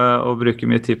og bruker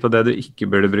mye tid på det du ikke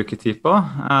burde bruke tid på,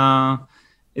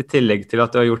 i tillegg til at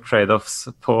du har gjort trade-offs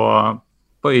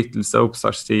på ytelse,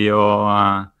 oppstartstid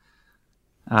og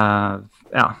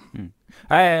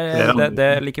det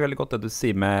liker veldig godt det du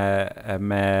sier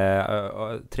med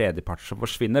tredjepart som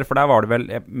forsvinner, for der var det vel,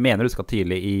 jeg mener du skal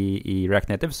tidlig i React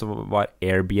Native, så var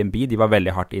Airbnb, de var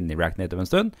veldig hardt inne i React Native en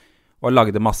stund, og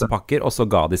lagde masse pakker, og så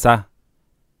ga de seg.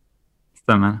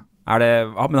 Stemmer.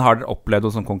 Men har dere opplevd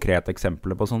noen sånne konkrete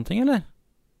eksempler på sånne ting, eller?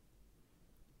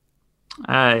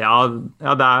 Ja,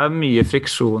 det mye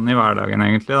friksjon i hverdagen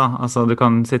egentlig da. Altså, du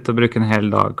kan sitte og bruke en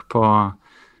hel dag på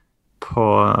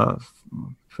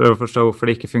for å forstå hvorfor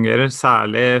det ikke fungerer,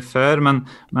 særlig før,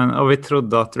 og vi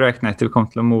trodde at React Native kom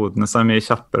til å modne seg mye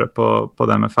kjappere på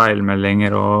det med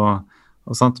feilmeldinger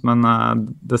og sånt, men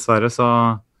dessverre så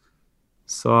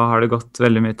har det gått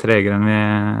veldig mye tregere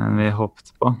enn vi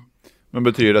håpet på. Men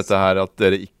betyr dette her at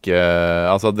dere ikke,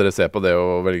 altså at dere ser på det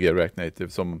å velge React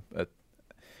Native som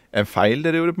en feil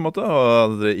dere gjorde på en måte, og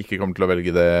at dere ikke kommer til å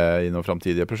velge det i noen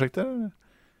fremtidige prosjekter?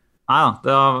 Nei,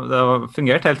 det har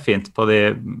fungert helt fint på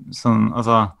de,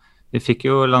 altså, vi fikk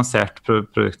jo lansert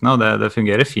produktene, og det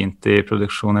fungerer fint i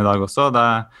produksjon i dag også. Det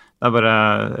bare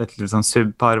et litt sånn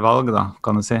subpar valg da,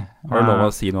 kan du si. Har du lov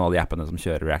å si noen av de appene som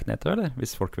kjører React Native, eller?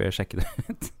 Hvis folk vil sjekke det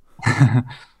ut.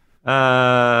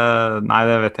 Nei,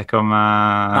 det vet jeg ikke om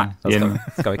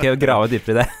skal vi ikke grave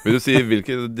dypere i det. Vil du si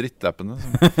hvilke drittappene?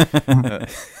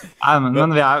 Nei,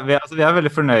 men vi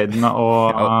veldig fornøyde med å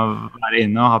være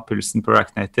inne og ha pulsen på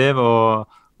React Native,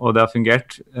 og det har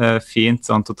fungert fint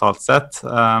sånn totalt sett,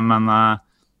 men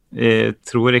vi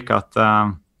tror ikke at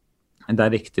det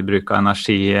riktig bruk av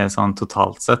energi sånn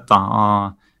totalt sett da,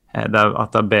 og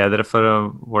at det bedre for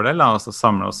vår del da, å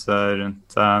samle oss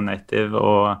rundt Native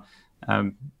og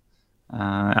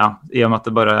i og med at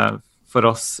det bare for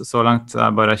oss så langt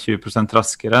bare 20%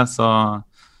 raskere, så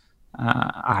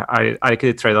ikke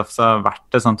de trade-offsa verdt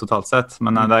det sånn totalt sett,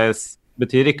 men det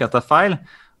betyr ikke at det feil,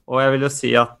 og jeg vil jo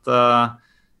si at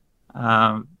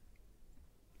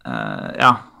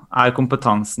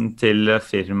kompetansen til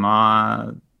firma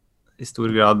i stor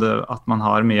grad at man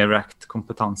har mye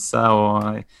React-kompetanse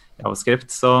og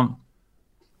JavaScript,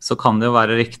 så kan det jo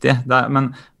være riktig.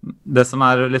 Men det som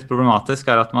litt problematisk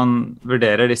at man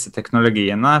vurderer disse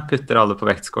teknologiene, putter alle på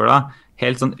vektskåla,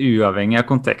 helt sånn uavhengig av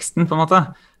konteksten på en måte.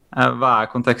 Hva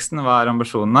konteksten? Hva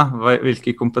ambisjonene?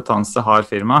 Hvilke kompetanse har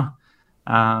firma?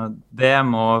 Det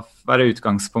må være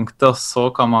utgangspunktet, og så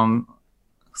kan man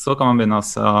begynne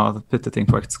å putte ting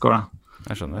på vektskåla.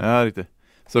 Jeg skjønner. Ja, riktig.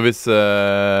 Så hvis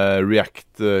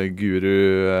React-guru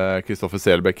Kristoffer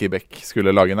Selbekk i Beck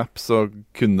skulle lage en app, så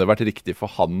kunne det vært riktig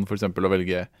for han for eksempel å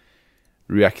velge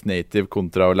React Native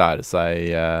kontra å lære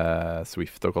seg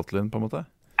Swift og Kotlin på en måte?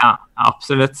 Ja,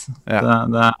 absolutt. Ja.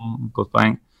 Det et godt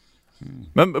poeng.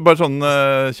 Men bare sånn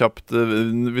kjapt,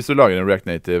 hvis du lager en React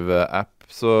Native-app,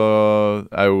 så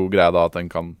jo greia da at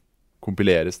den kan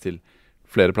kompileres til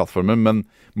flere plattformer, men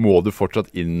må du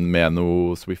fortsatt inn med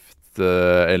noe Swift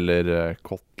eller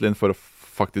Kotlin for å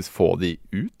faktisk få de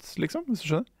ut, liksom, hvis du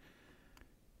skjønner?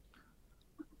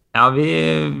 Ja,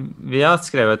 vi har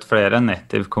skrevet flere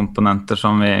native-komponenter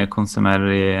som vi konsumerer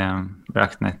i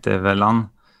React Native-land,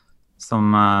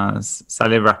 som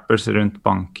særlig wrappers rundt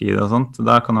bank-ID og sånt.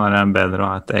 Da kan det være bedre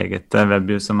å ha et eget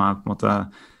webview som på en måte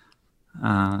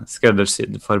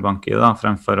skreddersydd for bank-ID, da,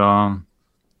 fremfor å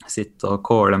sitte og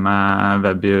kåle med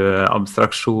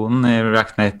webview-abstraksjonen i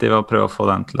React Native og prøve å få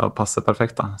den til å passe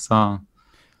perfekt da.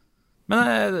 Men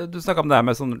du snakket om det her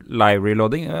med sånn live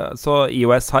reloading, så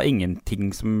iOS har ingenting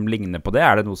som ligner på det.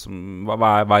 Det noe som,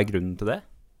 hva grunnen til det?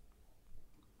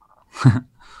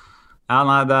 Ja,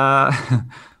 nei,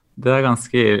 det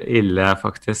ganske ille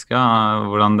faktisk, ja.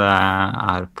 Hvordan det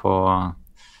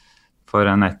for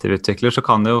en native-utvikler, så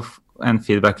kan det jo en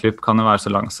feedback loop kan jo være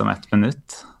så lang som 1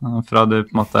 minutt, fra du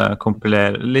på en måte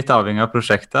kompilerer, litt avhengig av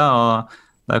prosjektet, og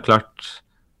det er klart,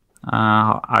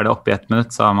 det oppe i 1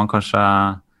 minutt, så har man kanskje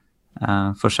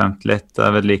forsømt litt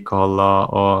vedlikehold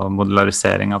og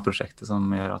modularisering av prosjektet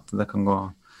som gjør at det kan gå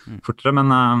fortere,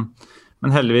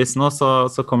 men heldigvis nå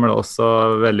så kommer det også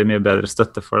veldig mye bedre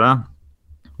støtte for det.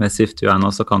 Med SwiftUI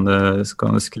nå så kan du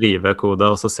skrive kode,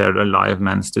 og så ser du live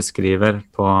mens du skriver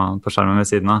på skjermen ved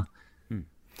siden av.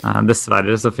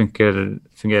 Dessverre så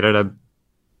fungerer det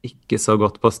ikke så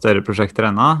godt på større prosjekter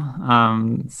ennå,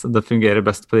 så det fungerer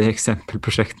best på de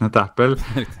eksempelprosjektene til Apple,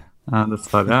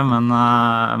 dessverre, men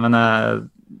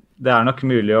det nok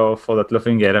mulig å få det til å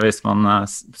fungere hvis man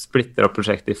splitter opp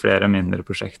prosjektet i flere mindre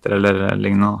prosjekter eller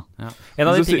lignende. Ja. En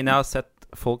av de tingene jeg har sett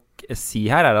folk si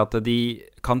her at de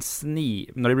kan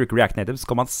når de bruker React Native, så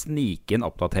kan man snike inn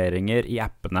oppdateringer i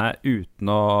appene uten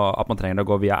at man trenger å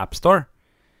gå via App Store.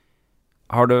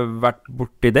 Har du vært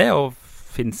borti det, og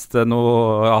finnes det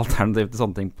noe alternativ til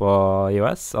sånne ting på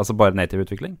iOS? Altså bare native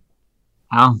utvikling?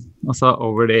 Ja, altså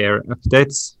over-the-air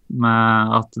updates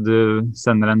med at du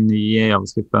sender en ny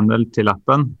JavaScript-bundle til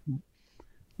appen.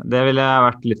 Det ville jeg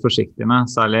vært litt forsiktig med,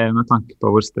 særlig med tanke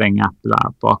på hvor strenge Apple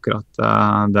på akkurat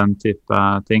den type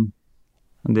ting.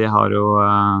 De har jo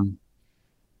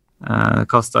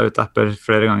kastet ut apper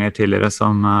flere ganger tidligere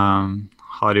som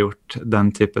har gjort den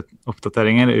type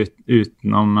oppdateringer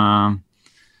utenom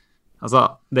altså,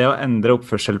 det å endre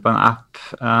oppførsel på en app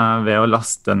ved å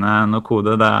laste ned noe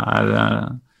kode, det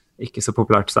ikke så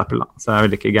populært hos Apple, da. Så jeg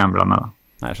vil ikke gamble med det.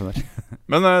 Nei, jeg skjønner.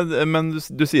 Men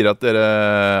du sier at dere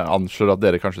anslår at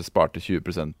dere kanskje sparte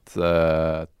 20%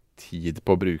 tid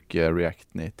på å bruke React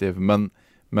Native, men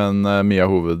mye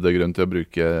av hovedgrunnen til å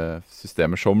bruke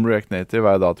systemer som React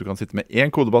Native da at du kan sitte med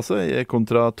én kodebase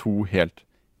kontra 2 helt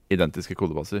identiske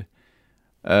kodebaser.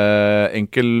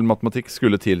 Enkel matematikk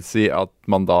skulle tilsi at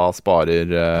man da sparer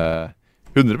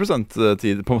 100%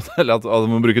 tid på en måte, eller at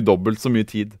man bruker dobbelt så mye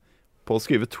tid på å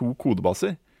skrive 2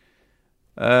 kodebaser.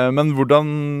 Men hvordan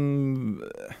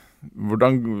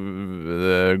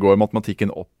går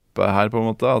matematikken opp her på en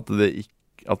måte,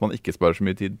 at man ikke sparer så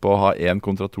mye tid på å ha 1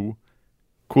 kontra 2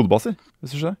 kodebaser,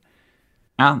 hvis du skjønner?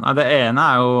 Ja, det ene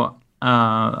er jo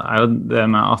det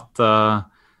med at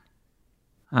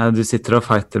du sitter og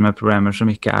fighter med problemer som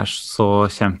ikke så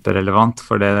kjemperelevant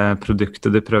for det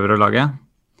produktet du prøver å lage.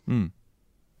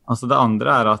 Altså det andre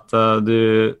er at du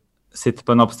sitter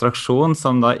på en abstraksjon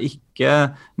som da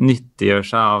ikke nyttiggjør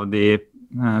seg av de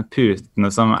putene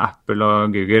som Apple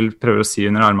og Google prøver å sy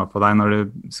under armene på deg når du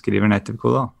skriver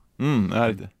native-kode. Ja,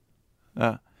 riktig.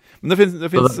 Ja. Men det finnes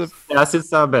jeg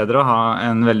synes det er bedre å ha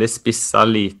en veldig spissa,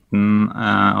 liten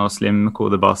og slim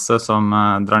kodebase som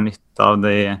drar nytte av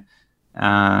de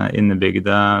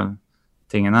innebygde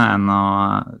tingene enn å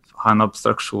ha en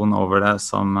abstraksjon over det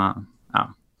som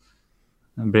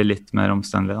blir litt mer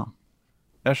omstendelig da.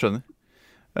 Jeg skjønner.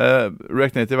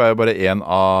 React Native er jo bare en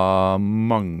av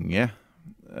mange.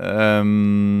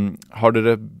 Har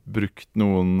dere brukt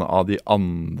noen av de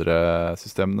andre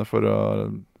systemene for å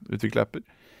utvikle apper?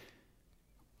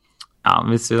 Ja,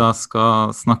 hvis vi da skal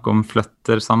snakke om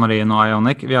Flutter, Xamarin og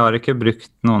Ionic, vi har ikke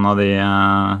brukt noen av de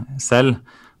selv,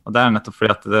 og det er nettopp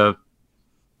fordi at det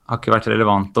har ikke vært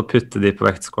relevant å putte de på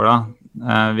vektskåla.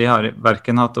 Vi har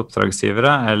hverken hatt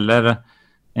oppdragsgivere eller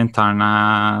interne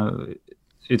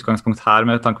utgangspunkt her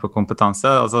med tanke på kompetanse.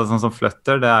 Altså sånn som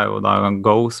Flutter, det er jo da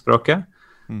Go-språket.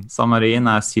 Xamarin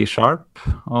er C#,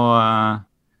 og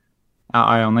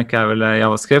Ionic er vel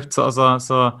JavaScript.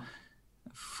 Så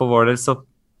for vår del så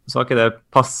har ikke det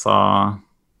passet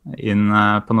inn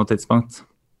på noe tidspunkt.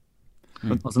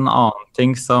 Og så en annen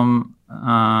ting som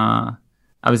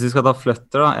hvis vi skal ta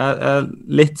Flutter da, jeg er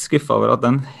litt skuffet over at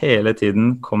den hele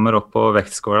tiden kommer opp på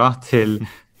vektskåla til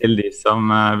de som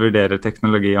vurderer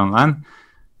teknologi online.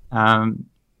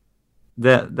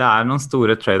 Det er noen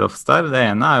store trade-offs der. Det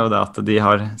ene er jo det at de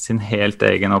har sin helt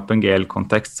egen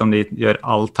OpenGL-kontekst som de gjør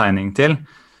all tegning til.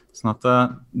 Sånn at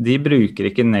de bruker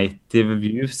ikke native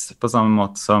views på samme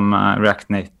måte som React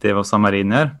Native og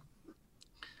Xamarin gjør.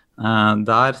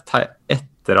 Der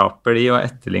etteraper de og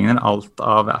etterligner alt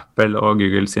av Apple og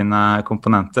Google sine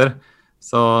komponenter.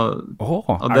 Så,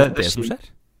 er det som skjer?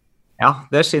 Ja,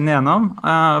 det skinner igjennom.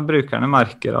 Brukerne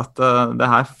merker at det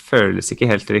her føles ikke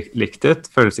helt likt ut,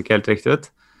 føles ikke helt riktig ut.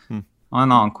 Og en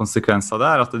annen konsekvens av det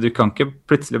er at du kan ikke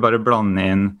plutselig bare blande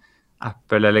inn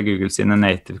Apple eller Google sine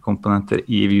native-komponenter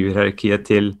i view-hierarkiet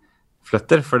til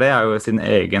Flutter, for det er jo sin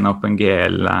egen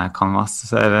OpenGL-canvas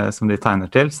som de tegner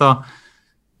til. Så,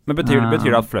 men betyr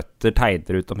det at Flutter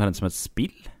tegner ut omtrent som et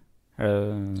spill?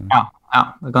 Ja,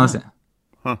 det kan jeg si.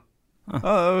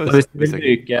 Hvis du vil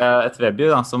bruke et webview,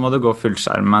 da, så må du gå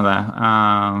fullskjerm med det.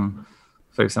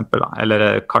 For eksempel, da.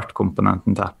 Eller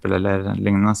kartkomponenten til Apple eller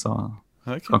lignende, så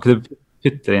kan ikke du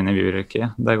putte det inn i view-rekke.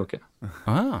 Det går ikke.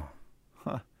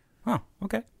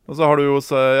 Ok. Og så har du jo,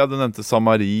 du nevnte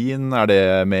Xamarin. Er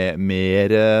det mer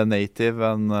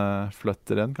native enn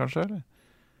Flutter enn, kanskje? Eller?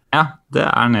 Ja, det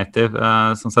er native.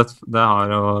 Sånn sett, det har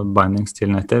jo bindings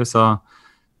til native, så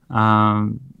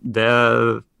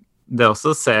det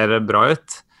også ser bra ut.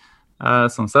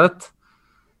 Sånn sett.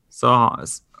 Så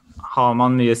har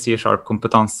man mye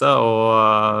C-sharp-kompetanse,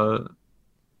 og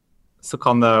så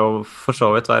kan det jo for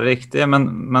så vidt være riktig,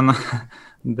 men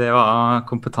det å ha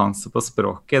kompetanse på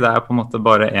språket, det er på en måte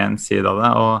bare en side av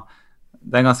det, og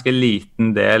det er en ganske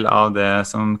liten del av det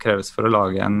som kreves for å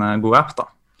lage en god app, da.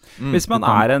 Hvis man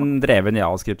er en dreven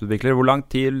JavaScript-utvikler, hvor lang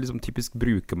tid liksom, typisk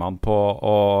bruker man på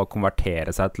å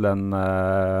konvertere seg til en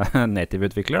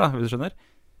native-utvikler, da, hvis du skjønner?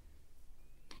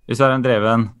 Hvis du er en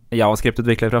dreven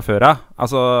JavaScript-utvikler fra før av,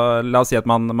 altså la oss si at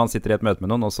man sitter i et møte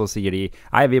med noen, og så sier de,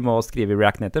 nei, vi må skrive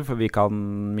React Native, for vi kan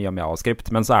mye om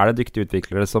JavaScript, men så er det dyktige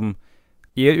utviklere som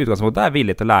i utgangspunktet er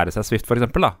villige til å lære seg Swift, for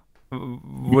eksempel, da.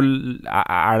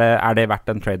 Er det verdt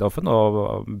den trade-offen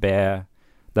å be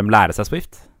dem lære seg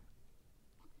Swift?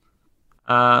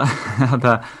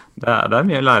 Det er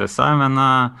mye å lære seg, men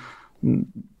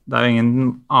det er jo ingen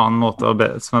annen måte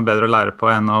som er bedre å lære på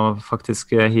enn å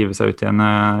faktisk hive seg ut i en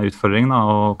utfordring da,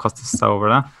 og kaste seg over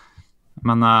det.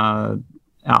 Men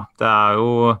ja, det er jo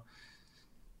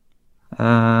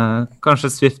kanskje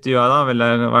Swift UI da ville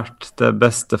vært det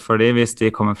beste for de hvis de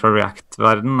kommer fra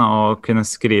React-verden og kunne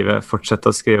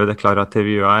fortsette å skrive deklarativ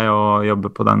UI og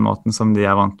jobbe på den måten som de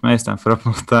er vant med, i stedet for å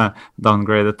på en måte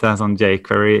downgrade til en sånn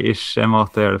jQuery-ish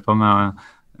måte å gjøre det på med å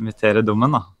imitere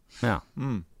dommen da. Ja.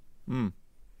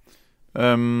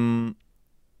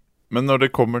 Men når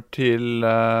det kommer til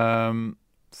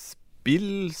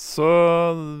spill, så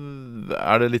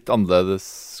er det litt annerledes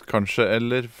kanskje,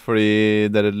 eller fordi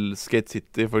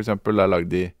Agens-CTO for eksempel er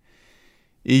lagd i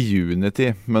Unity,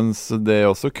 mens det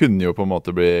også kunne jo på en måte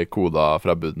bli koda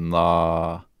fra bunnen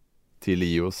av til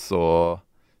iOS og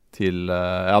til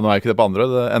ja, nå er ikke det på andre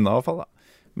enda i hvert fall da.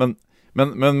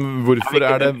 Men hvorfor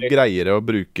er det greiere å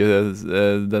bruke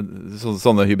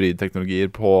sånne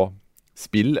hybridteknologier på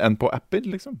spill enn på apper,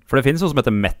 liksom? For det finnes noe som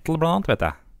heter Metal, blant annet, vet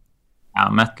jeg. Ja,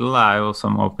 Metal er jo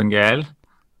som OpenGL,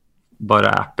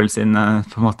 bare Apple sin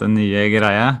på en måte nye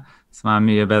greie, som er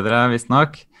mye bedre,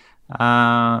 visstnok.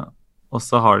 Og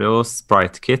så har du jo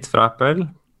SpriteKit fra Apple,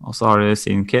 og så har du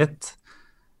SceneKit.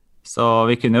 Så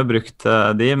vi kunne jo brukt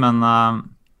de, men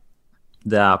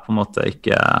det er på en måte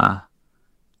ikke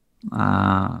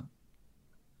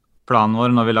planen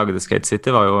vår når vi lagde Skate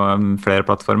City var jo flere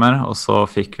plattformer, og så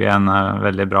fikk vi en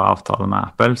veldig bra avtale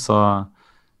med Apple, så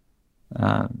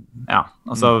ja,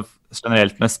 altså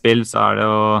generelt med spill så er det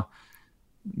jo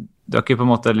du har ikke på en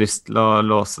måte lyst til å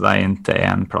låse deg inn til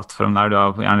en plattform der, du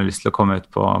har gjerne lyst til å komme ut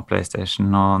på PlayStation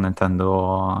og Nintendo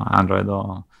og Android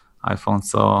og iPhone,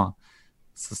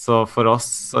 så for oss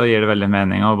så gir det veldig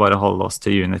mening å bare holde oss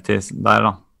til Unity der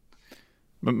da.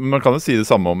 Men man kan jo si det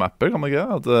samme om apper, kan man ikke?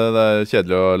 At det er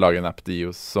kjedelig å lage en app til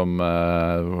iOS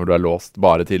hvor du er låst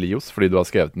bare til iOS, fordi du har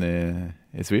skrevet den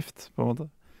i Swift, på en måte.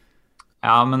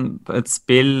 Ja, men et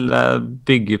spill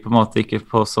bygger på en måte ikke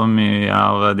på så mye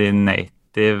av de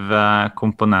native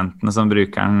komponentene som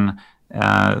brukeren,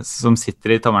 som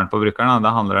sitter i tommelen på brukeren.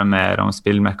 Da handler det mer om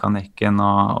spillmekanikken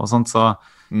og sånt, så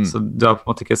du har på en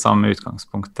måte ikke samme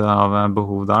utgangspunktet av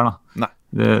behov der da. Nei.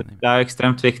 Det er jo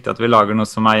ekstremt viktig at vi lager noe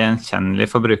som er gjenkjennelig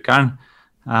for brukeren,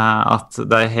 at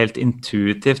det er helt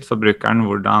intuitivt for brukeren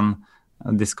hvordan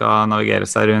de skal navigere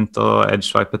seg rundt og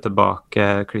edge-swipe tilbake,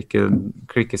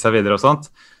 klikke seg videre og sånt.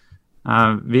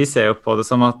 Vi ser jo på det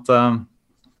som at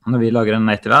når vi lager en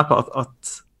native app,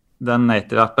 at den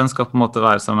native appen skal på en måte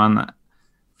være som en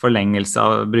forlengelse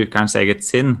av brukerens eget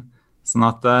sinn,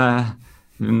 sånn at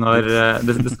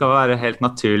det skal være helt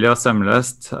naturlig og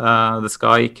sømløst. Det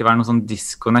skal ikke være noen sånn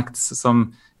disconnects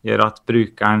som gjør at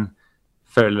brukeren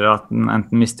føler at den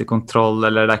enten mister kontroll,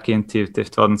 eller det er ikke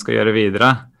intuitivt hva den skal gjøre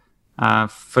videre.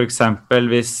 For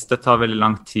eksempel, hvis det tar veldig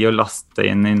lang tid å laste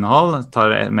inn innhold, det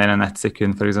tar mer enn 1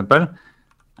 sekund for eksempel,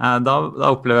 da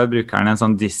opplever brukeren en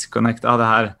sånn disconnect av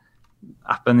det her.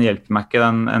 Appen hjelper meg ikke,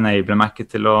 den enabler meg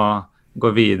ikke til å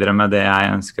gå videre med det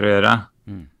jeg ønsker å gjøre.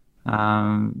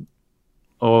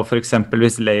 Og for eksempel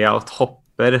hvis layout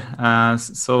hopper,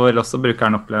 så vil også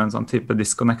brukeren oppleve en sånn type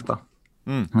disconnect da.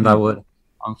 Der hvor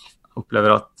han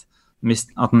opplever at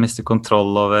han mister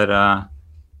kontroll over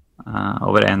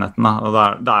enheten da. Og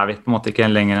da er vi på en måte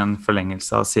ikke lenger en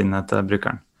forlengelse av sinnet til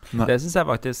brukeren. Det synes jeg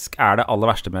faktisk det aller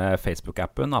verste med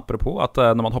Facebook-appen. Apropos at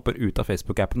når man hopper ut av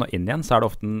Facebook-appen og inn igjen, så det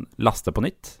ofte en laste på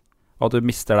nytt, og at du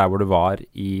mister der hvor du var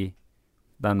i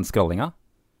den scrollinga.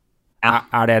 Ja.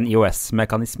 Det en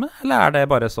iOS-mekanisme, eller det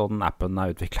bare sånn appen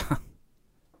utviklet?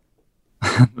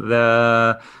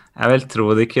 Jeg vil tro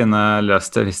de kunne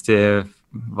løst det hvis de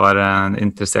var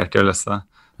interessert i å løse det.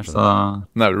 Så...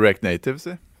 Nå det React Native,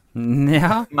 si?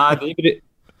 Ja. Nei,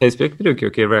 Facebook bruker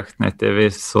jo ikke React Native i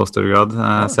så stor grad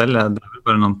selv. Det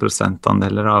bare noen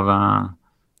prosentandeler av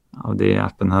de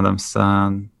appene deres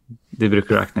de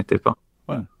bruker React Native på.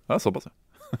 Ja, såpass, ja.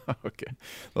 Ok,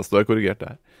 da står jeg korrigert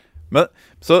det her. Men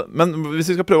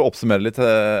hvis vi skal prøve å oppsummere litt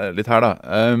her da.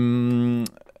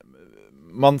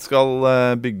 Man skal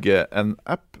bygge en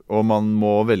app, og man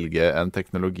må velge en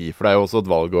teknologi. For det jo også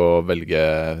et valg å velge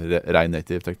ren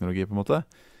native teknologi, på en måte.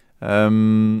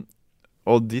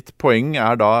 Og ditt poeng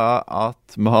da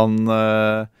at man...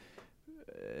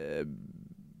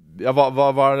 Ja, hva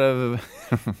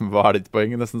ditt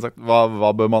poeng, nesten sagt?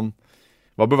 Hva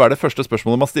bør være det første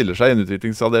spørsmålet man stiller seg i en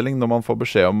utviklingsavdeling når man får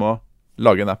beskjed om å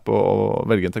lage en app og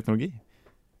velge en teknologi?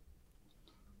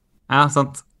 Ja,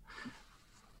 sant.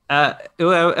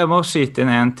 Jeg må skyte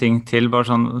inn en ting til, bare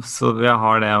sånn, så jeg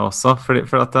har det også. For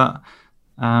at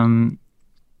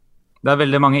det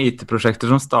veldig mange IT-prosjekter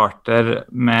som starter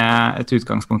med et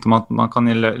utgangspunkt om at man kan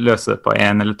løse det på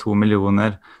 1 eller 2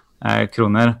 millioner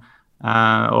kroner,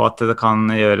 og at det kan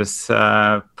gjøres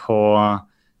på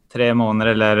 3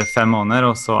 måneder eller 5 måneder,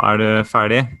 og så du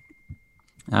ferdig.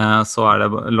 Så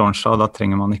det launchet, og da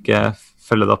trenger man ikke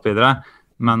følge det opp videre.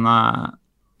 Men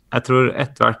jeg tror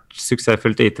hvert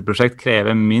suksessfullt IT-prosjekt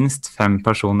krever minst 5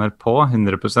 personer på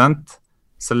 100%,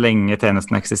 så lenge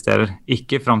tjenesten eksisterer.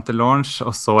 Ikke frem til launch,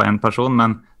 og så en person,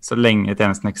 men så lenge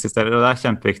tjenesten eksisterer, og det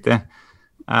kjempeviktig.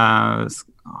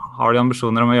 Har de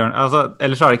ambisjoner om å gjøre det? Altså,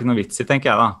 ellers det ikke noe vits i, tenker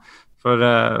jeg da. For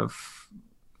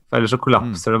ellers så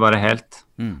kollapser det bare helt.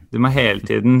 Du må hele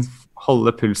tiden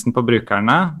holde pulsen på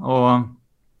brukerne, og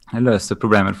løse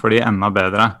problemer for de enda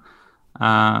bedre.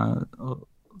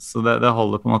 Så det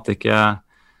holder på en måte ikke...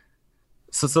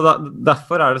 Så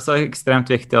derfor det så ekstremt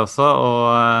viktig også,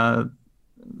 og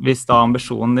hvis da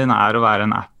ambisjonen din å være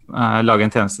en app, lage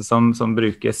en tjeneste som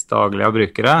brukes daglig av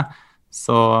brukere,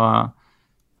 så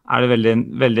det veldig,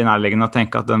 veldig nærliggende å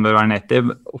tenke at den bør være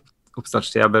native,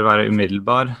 oppstartstida bør være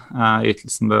umiddelbar,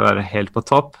 ytelsen bør være helt på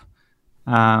topp,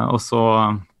 og så...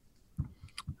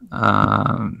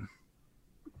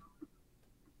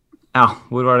 Ja,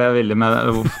 hvor var det jeg ville med det?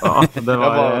 Det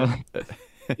var...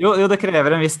 Jo, det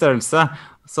krever en viss størrelse.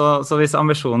 Så hvis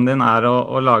ambisjonen din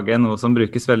å lage noe som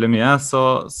brukes veldig mye,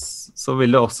 så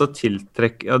vil det også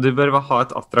tiltrekke... Ja, du bør ha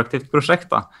et attraktivt prosjekt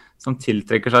da, som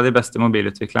tiltrekker seg de beste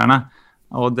mobilutviklerne.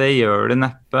 Og det gjør du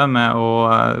neppe med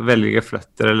å velge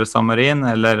Flutter eller Xamarin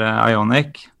eller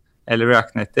Ionic eller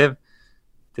React Native.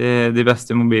 De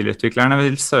beste mobilutviklerne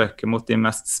vil søke mot de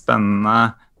mest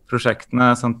spennende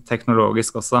prosjektene, sånn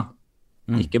teknologisk også.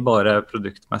 Ikke bare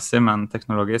produktmessig, men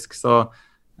teknologisk. Så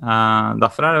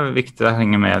derfor det viktig å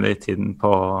henge med i tiden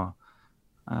på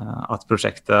at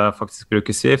prosjektet faktisk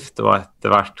bruker Swift, og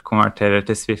etter hvert konverterer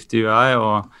til Swift UI,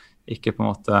 og ikke på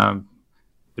en måte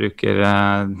bruker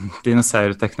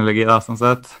dinosaurteknologi da, sånn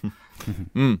sett.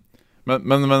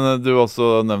 Men du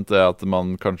også nevnte at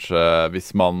man kanskje,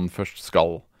 hvis man først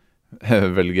skal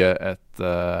velge et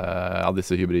av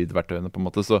disse hybridverktøyene på en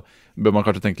måte, så bør man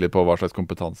kanskje tenke litt på hva slags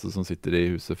kompetanse som sitter i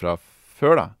huset fra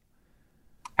før da.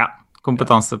 Ja,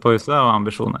 kompetanse på huset og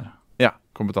ambisjoner. Ja,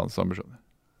 kompetanse og ambisjoner.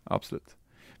 Absolutt.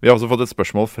 Vi har også fått et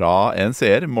spørsmål fra en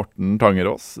seer, Morten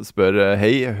Tangerås, spør,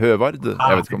 hei Håvard, jeg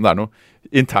vet ikke om det noe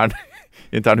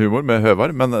intern humor med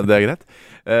Håvard, men det greit.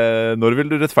 Når vil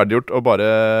du rettferdiggjort å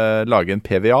bare lage en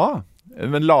PVA?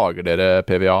 Men lager dere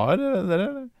PVA-er,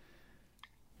 dere?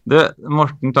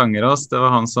 Morten Tangerås, det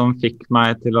var han som fikk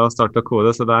meg til å starte å kode,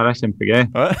 så det her kjempegøy.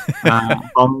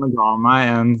 Han ga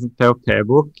meg en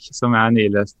PHP-bok som jeg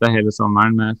nyleste hele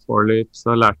sommeren med for loops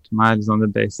og lærte meg liksom the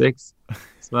basics.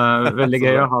 Så det veldig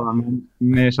gøy å ha deg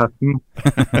med i chatten.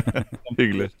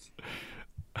 Hyggelig.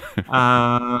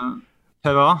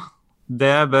 PVA,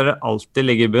 det bør alltid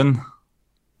ligge i bunn.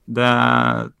 Det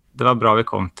var bra vi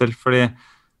kom til, fordi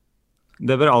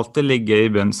det bør alltid ligge i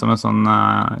bunn som en sånn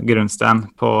grunnsten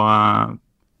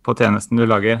på tjenesten du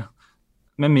lager.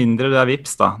 Med mindre du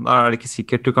Vips da det ikke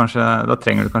sikkert da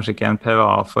trenger du kanskje ikke en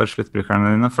PVA for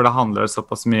sluttbrukerne dine, for det handler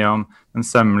såpass mye om den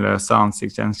sømløse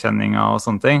ansiktsgjenkjenningen og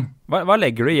sånne ting. Hva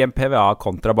legger du i en PVA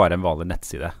kontra bare en vanlig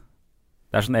nettside?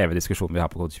 Det sånn evig diskusjon vi har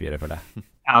på Kode 24, føler jeg.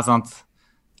 Ja, sant.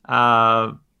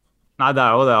 Nei, det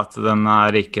jo det at den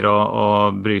rikere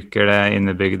og bruker det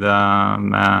innebygde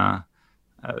med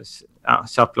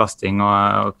kjapp lasting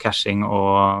og caching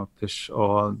og push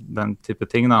og den type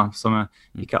ting da, som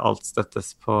ikke alt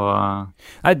støttes på.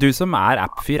 Nei, du som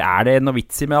app-fyr, det noe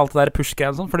vits i med alt det der push-greier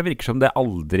og sånn? For det virker som det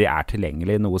aldri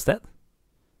tilgjengelig noe sted.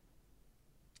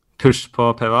 Push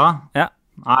på PVA? Ja.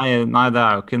 Nei, det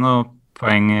jo ikke noe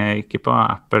poeng, ikke på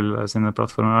Apple sine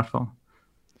plattformer i hvert fall.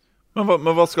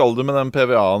 Men hva skal du med den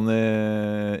PVA-en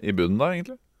i bunnen da,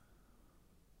 egentlig?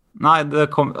 Nei, det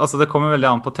kommer veldig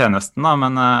an på tjenesten da,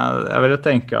 men jeg vil jo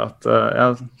tenke at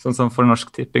sånn som for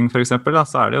Norsk Tipping for eksempel da,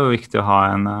 så det jo viktig å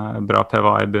ha en bra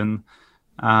PVA i bunn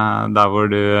der hvor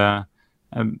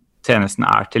tjenesten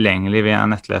tilgjengelig via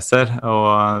en nettleser,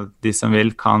 og de som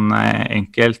vil kan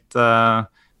enkelt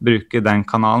bruke den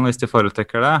kanalen hvis de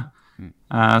foretrekker det.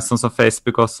 Sånn som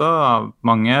Facebook også,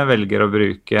 mange velger å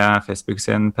bruke Facebook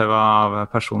sin PVA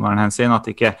av personvernhensyn, at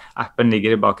ikke appen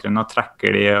ligger i bakgrunnen og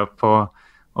tracker de på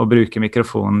og bruke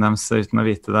mikrofonen deres uten å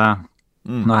vite det.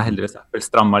 Nå heldigvis Apple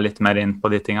strammet litt mer inn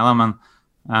på de tingene, men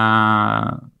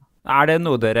det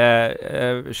noe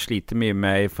dere sliter mye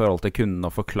med i forhold til kunden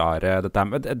å forklare dette?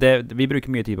 Vi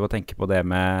bruker mye tid på å tenke på det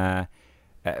med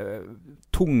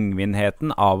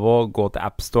tungvindheten av å gå til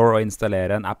App Store og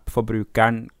installere en app for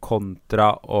brukeren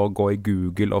kontra å gå i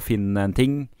Google og finne en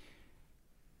ting.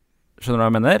 Skjønner du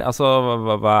hva jeg mener? Altså,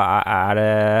 hva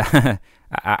det...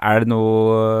 det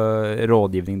noe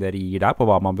rådgivning dere gir der på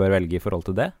hva man bør velge i forhold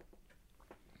til det?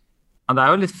 Ja, det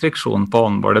jo litt friksjon på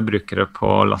onboarde brukere på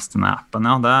å laste ned appen,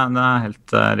 ja. Det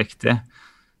helt riktig.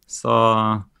 Så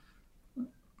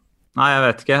nei, jeg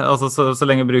vet ikke. Altså, så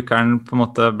lenge brukeren på en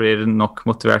måte blir nok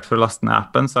motivert for å laste ned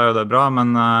appen, så jo det bra,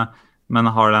 men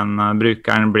har den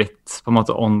brukeren blitt på en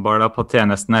måte onboardet på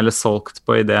tjenesten, eller solgt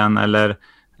på ideen, eller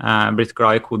blitt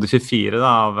glad i kode 24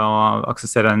 da, av å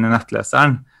aksessere den i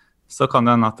nettleseren, så kan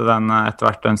det hende at den etter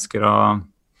hvert ønsker å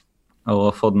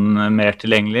få den mer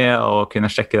tilgjengelig og kunne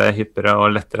sjekke det hyppigere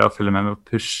og lettere å følge med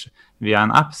push via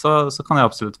en app, så kan det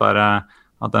absolutt være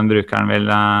at den brukeren vil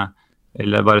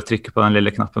bare trykke på den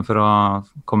lille knappen for å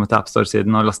komme til App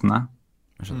Store-siden og laste ned.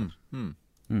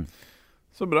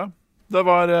 Så bra. Det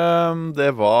var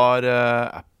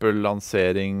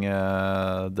Apple-lansering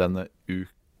denne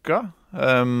uka.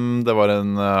 Det var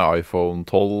en iPhone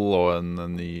 12 og en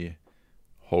ny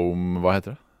Home, hva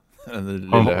heter det?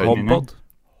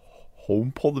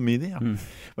 HomePod Mini, ja.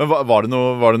 Men var det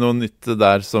noe nytt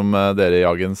der som dere i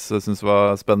Agens synes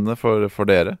var spennende for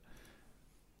dere?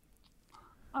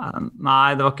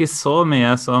 Nei, det var ikke så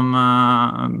mye som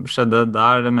skjedde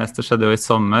der. Det meste skjedde jo i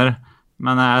sommer.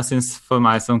 Men jeg synes for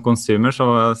meg som consumer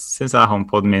så synes jeg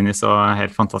HomePod Mini så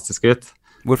helt fantastisk ut.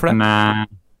 Hvorfor det?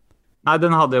 Nei,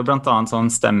 den hadde jo blant annet sånn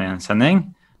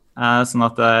stemmegjenkjenning. Sånn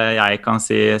at jeg kan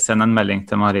sende en melding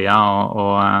til Maria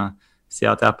og si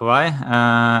at jeg på vei,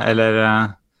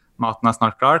 eller maten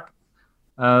snart klart,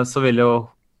 så vil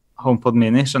jo HomePod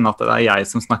Mini skjønne at det jeg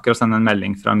som snakker og sender en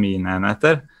melding fra mine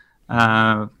enheter,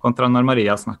 kontra når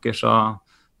Maria snakker, så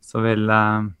vil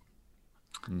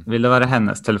det være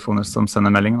hennes telefoner som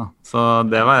sender melding da. Så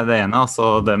det var det ene, og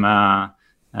så det med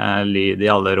lyd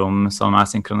i alle rom som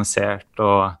synkronisert,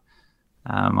 og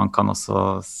man kan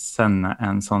også sende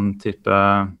en sånn type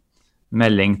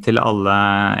melding til alle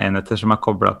enheter som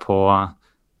koblet på.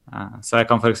 Så jeg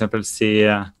kan for eksempel si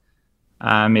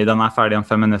middagen ferdig om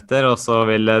 5 minutter, og så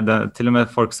vil det, til og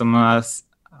med folk som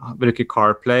bruker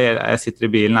CarPlay, jeg sitter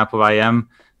i bilen, på vei hjem,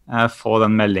 få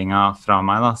den meldingen fra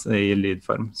meg da, i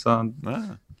lydform. Så,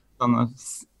 sånn,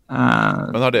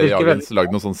 men har dere i Agens lagd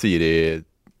noe sånn Siri...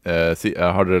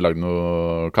 har dere lagd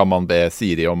noe, kan man be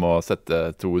Siri om å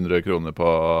sette 200 kroner på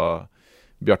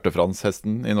Bjarte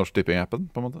Frans-hesten i Norsk Tipping-appen,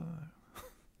 på en måte?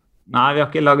 Nei, vi har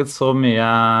ikke laget så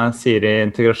mye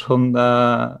Siri-integrasjon.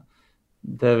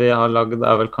 Det vi har laget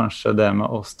vel kanskje det med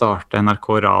å starte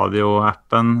NRK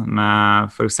Radio-appen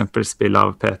med for eksempel spill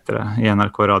av P3 i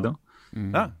NRK Radio.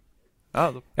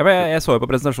 Jeg så jo på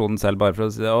presentasjonen selv bare for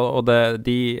å si det, og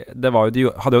de hadde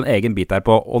jo en egen bit der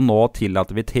på, og nå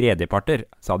tillater vi tredjeparter,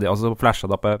 sa de, og så flashet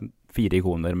det opp 4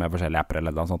 ikoner med forskjellige apper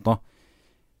eller noe sånt nå.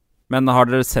 Men har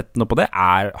dere sett noe på det?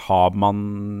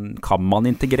 Kan man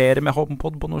integrere med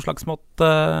HomePod på noen slags måte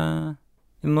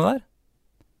noe der?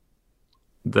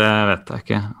 Det vet jeg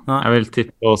ikke. Jeg vil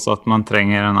tippe også at man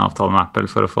trenger en avtale med Apple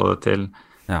for å få det til.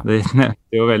 Det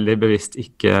er jo veldig bevisst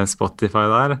ikke Spotify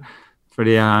der,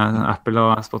 fordi Apple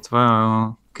og Spotify har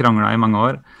jo kranglet i mange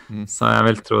år, så jeg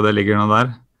vil tro det ligger noe der.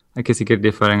 Det er ikke sikkert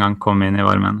de får en gang komme inn i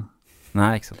varmen.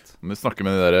 Nei, ikke sant. Om vi snakker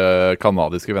med de der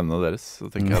kanadiske vennene deres,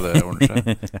 så tenker jeg det ordner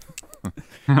seg.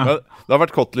 Det har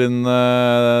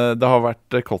vært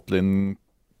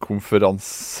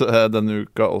Kotlin-konferanse denne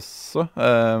uka også.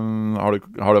 Har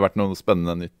det vært noe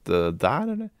spennende nytt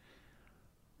der, eller?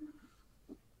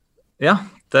 Ja,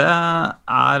 det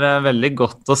veldig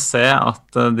godt å se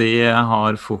at de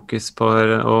har fokus på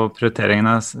og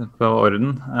prioriteringene på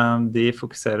orden. De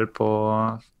fokuserer på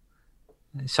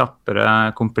kjappere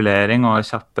kompilering og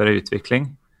kjappere utvikling.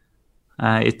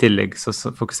 I tillegg så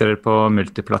fokuserer de på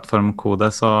multiplattformkode,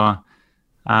 så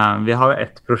vi har jo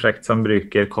et prosjekt som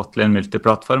bruker Kotlin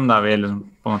multiplattform, der vi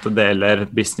på en måte deler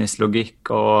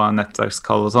businesslogikk og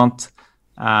nettverkskall og sånt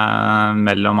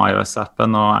mellom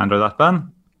iOS-appen og Android-appen.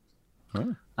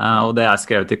 Og det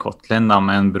skrevet i Kotlin da,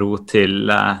 med en bro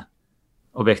til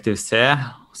Objective-C,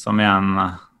 som igjen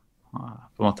på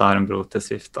en måte har en bro til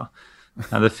Swift. Da.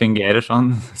 Det fungerer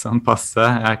sånn passe.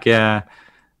 Jeg ikke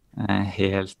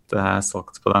helt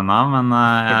solgt på denne, men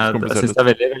jeg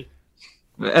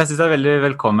synes det veldig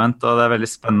velkomment, og det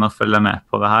veldig spennende å følge med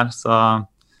på det her, så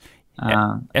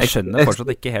jeg skjønner fortsatt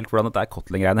ikke helt hvordan dette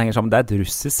Kotlin-greiene henger sammen. Det et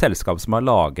russisk selskap som har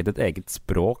laget et eget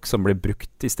språk som blir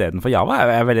brukt i stedet for Java.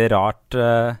 Det veldig rart,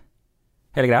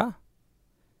 hele greia.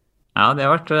 Ja, de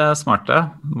har vært smarte,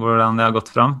 hvordan de har gått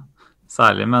fram.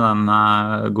 Særlig med den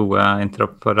gode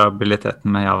interoperabiliteten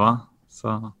med Java.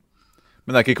 Så.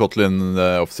 Men ikke Kotlin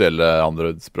det offisielle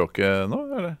Android-språket nå,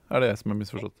 eller det som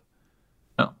misforstått?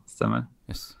 Ja, stemmer.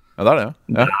 Yes. Ja, det det,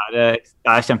 ja.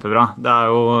 Det kjempebra.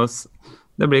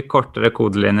 Det blir kortere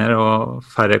kodelinjer og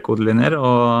færre kodelinjer,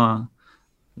 og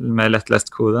mer lettlest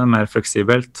kode, mer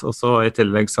fleksibelt. Og så i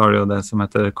tillegg så har du jo det som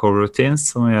heter coroutines,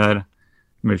 som gjør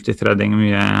multithreading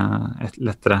mye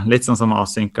lettere. Litt sånn som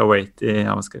async await i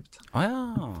JavaScript.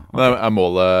 Men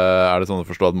det sånn å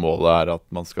forstå at målet at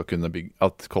man skal kunne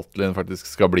at Kotlin faktisk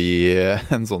skal bli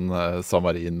en sånn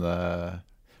Xamarin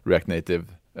React Native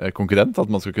konkurrent? At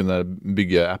man skal kunne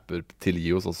bygge apper til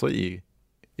iOS også i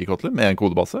Kotlin med en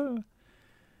kodebase?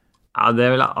 Ja, det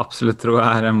vil jeg absolutt tro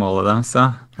målet deres.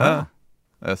 Ja.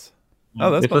 Yes. Ja,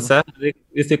 det vi får se.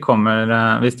 Hvis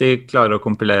de klarer å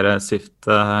kompilere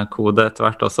Swift-kode etter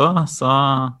hvert også, så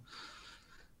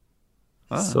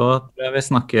tror jeg vi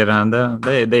snakker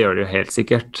det gjør de jo helt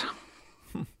sikkert.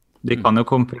 De kan jo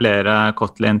kompilere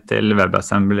Kotlin til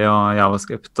WebAssembly og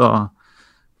JavaScript og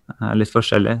litt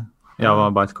forskjellig. Java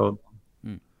bytecode.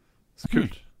 Så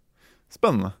kult.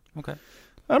 Spennende. Ok.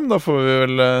 Ja, men da får vi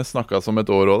vel snakkes om et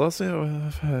år også, da,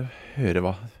 så høre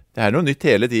hva. Det noe nytt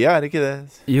hele tiden, det ikke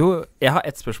det? Jo, jeg har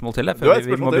et spørsmål til det, før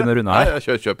vi må begynne å runde her.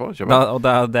 Ja, kjør på. Og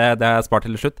det jeg spart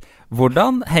til slutt.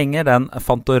 Hvordan henger den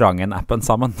Fantorangen-appen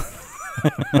sammen?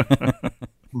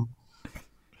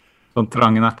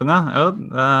 Fantorangen-appen, ja. Jo,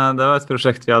 det var et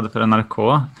prosjekt vi hadde for NRK,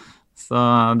 så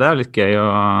det litt gøy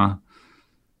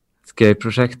et gøy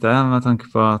prosjekt det, med tanke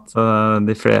på at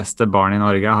de fleste barn i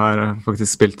Norge har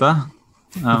faktisk spilt det.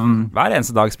 Hver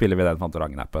eneste dag spiller vi den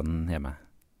Fantorangen-appen hjemme.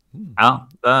 Ja,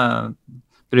 det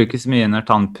brukes mye under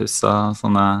tannpuss og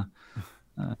sånne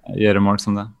gjøremål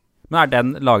som det. Men den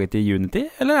laget i Unity,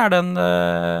 eller den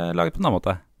laget på en annen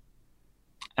måte?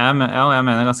 Jeg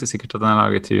mener ganske sikkert at den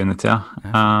laget i Unity, ja.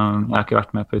 Jeg har ikke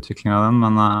vært med på utviklingen av den,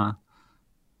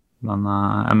 men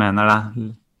jeg mener det.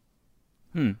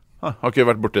 Har ikke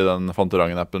vært borti den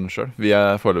Fantorangen-appen selv. Vi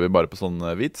foreløpig bare på sånn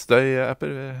hvit støy-apper.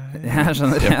 Jeg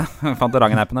skjønner, ja.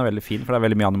 Fantorangen-appen veldig fin, for det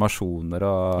veldig mye animasjoner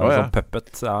og sånn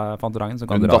puppet av Fantorangen som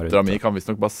kan dra ut. Datteren min kan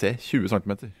visst nok bare se 20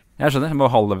 centimeter. Jeg skjønner, jeg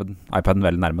må holde iPaden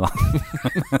veldig nærme da.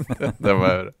 Det må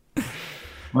jeg gjøre.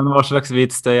 Men hva slags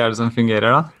hvit støy det som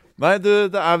fungerer da? Nei,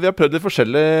 vi har prøvd litt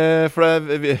forskjellig, for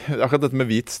akkurat dette med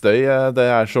hvit støy, det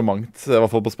så mangt, i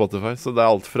hvert fall på Spotify, så det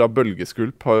alt fra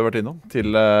bølgeskulp, har vi vært innom, til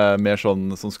mer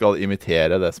sånn som skal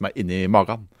imitere det som inni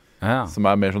magen. Ja. Som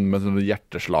mer sånn med sånn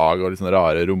hjerteslag og litt sånne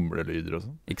rare rumlelyder og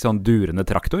sånn. Ikke sånn durende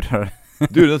traktor?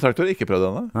 Durende traktor, ikke prøvd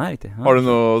denne. Nei, riktig. Ja. Har du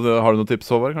noe tips,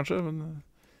 Håvard, kanskje?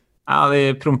 Ja,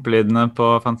 de prompelydene på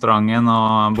Fantorangen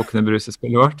og Bukkene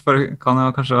Bruse-spillet vårt kan jo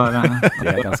kanskje være...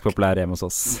 De ganske populære hjemme hos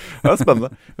oss. Det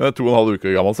spennende. Jeg 2,5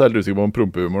 uker gammel, så jeg helt usikker på om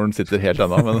prompehumoren sitter helt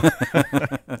ennå, men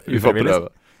vi får prøve.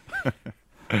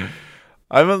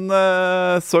 Nei, men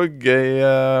så gøy,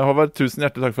 Håvard. Tusen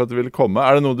hjertelig takk for at du ville komme.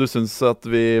 Det noe du synes at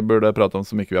vi burde prate om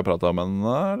som ikke vi har pratet om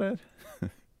ennå, eller?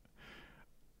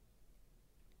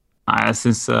 Nei, jeg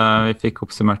synes vi fikk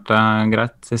oppsummert det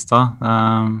greit sist da.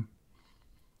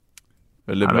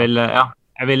 Veldig bra.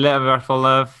 Jeg vil i hvert fall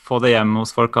få det hjem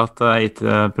hos folk at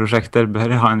IT-prosjekter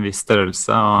bør ha en viss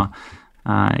størrelse,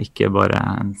 og ikke bare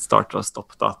en start- og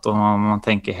stoppdato. Man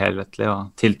tenker helhetlig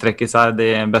og tiltrekker seg de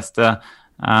beste,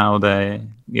 og det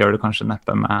gjør det kanskje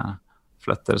neppe med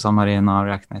Flutter, Xamarin og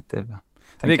React Native.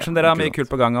 Det virker som dere har mye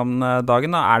kult på gang om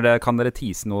dagen. Kan dere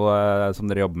tease noe som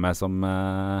dere jobber med som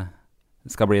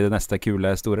skal bli det neste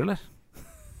kule store, eller?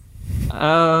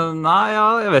 Nei,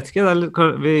 jeg vet ikke.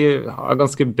 Vi har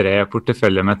ganske bred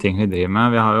portefølje med ting vi driver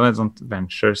med. Vi har jo et sånt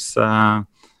ventures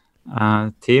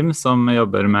team som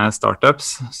jobber med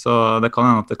startups, så det kan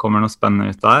hende at det kommer noe spennende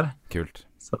ut der. Kult.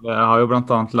 Så vi har jo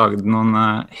blant annet laget noen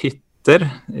hytter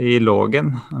i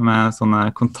Lågen med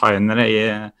sånne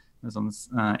containere med sånn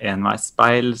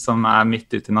enveisspeil som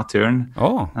midt ute i naturen.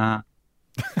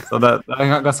 Så det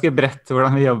ganske bredt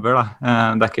hvordan vi jobber da.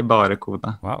 Det ikke bare kode.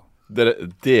 Wow.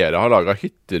 Dere har laget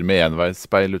hytter med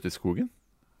enveisspeil ute i skogen?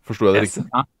 Forstod jeg det riktig?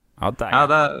 Ja,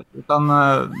 du kan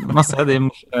se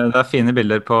det fine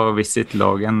bilder på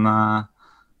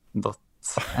visitlågen.no.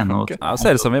 Okay. Ja,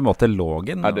 ser det som vi må til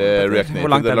Lågen. Det React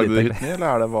Native dere lagde de hyttene,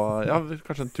 eller det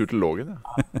kanskje en tur til Lågen? Ja,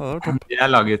 det var topp. De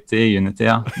laget i Unity,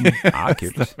 ja.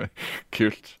 Kult.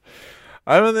 Kult.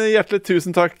 Nei, men hjertelig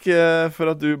tusen takk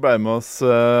for at du ble med oss,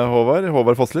 Håvard.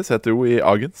 Håvard Fossli heter jo i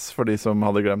Agens, for de som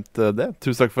hadde glemt det.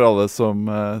 Tusen takk for alle som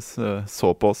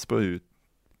så på oss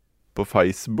på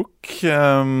Facebook.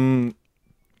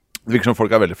 Det virker som folk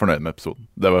veldig fornøyd med episoden.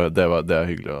 Det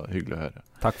hyggelig å høre.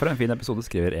 Takk for en fin episode,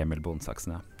 skriver Emil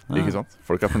Bondsaksen. Ikke sant?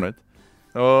 Folk fornøyd.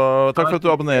 Og takk for at du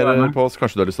abonnerer på oss.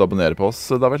 Kanskje du har lyst til å abonnere på oss,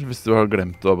 David, hvis du har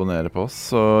glemt å abonnere på oss.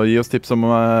 Så gi oss tips om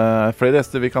flere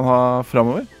gjester vi kan ha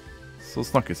fremover. Så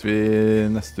snakkes vi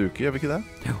neste uke, gjør vi ikke det?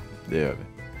 Jo. Det gjør vi.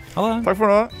 Ha det. Takk for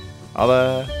nå. Ha det.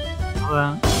 Ha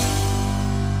det.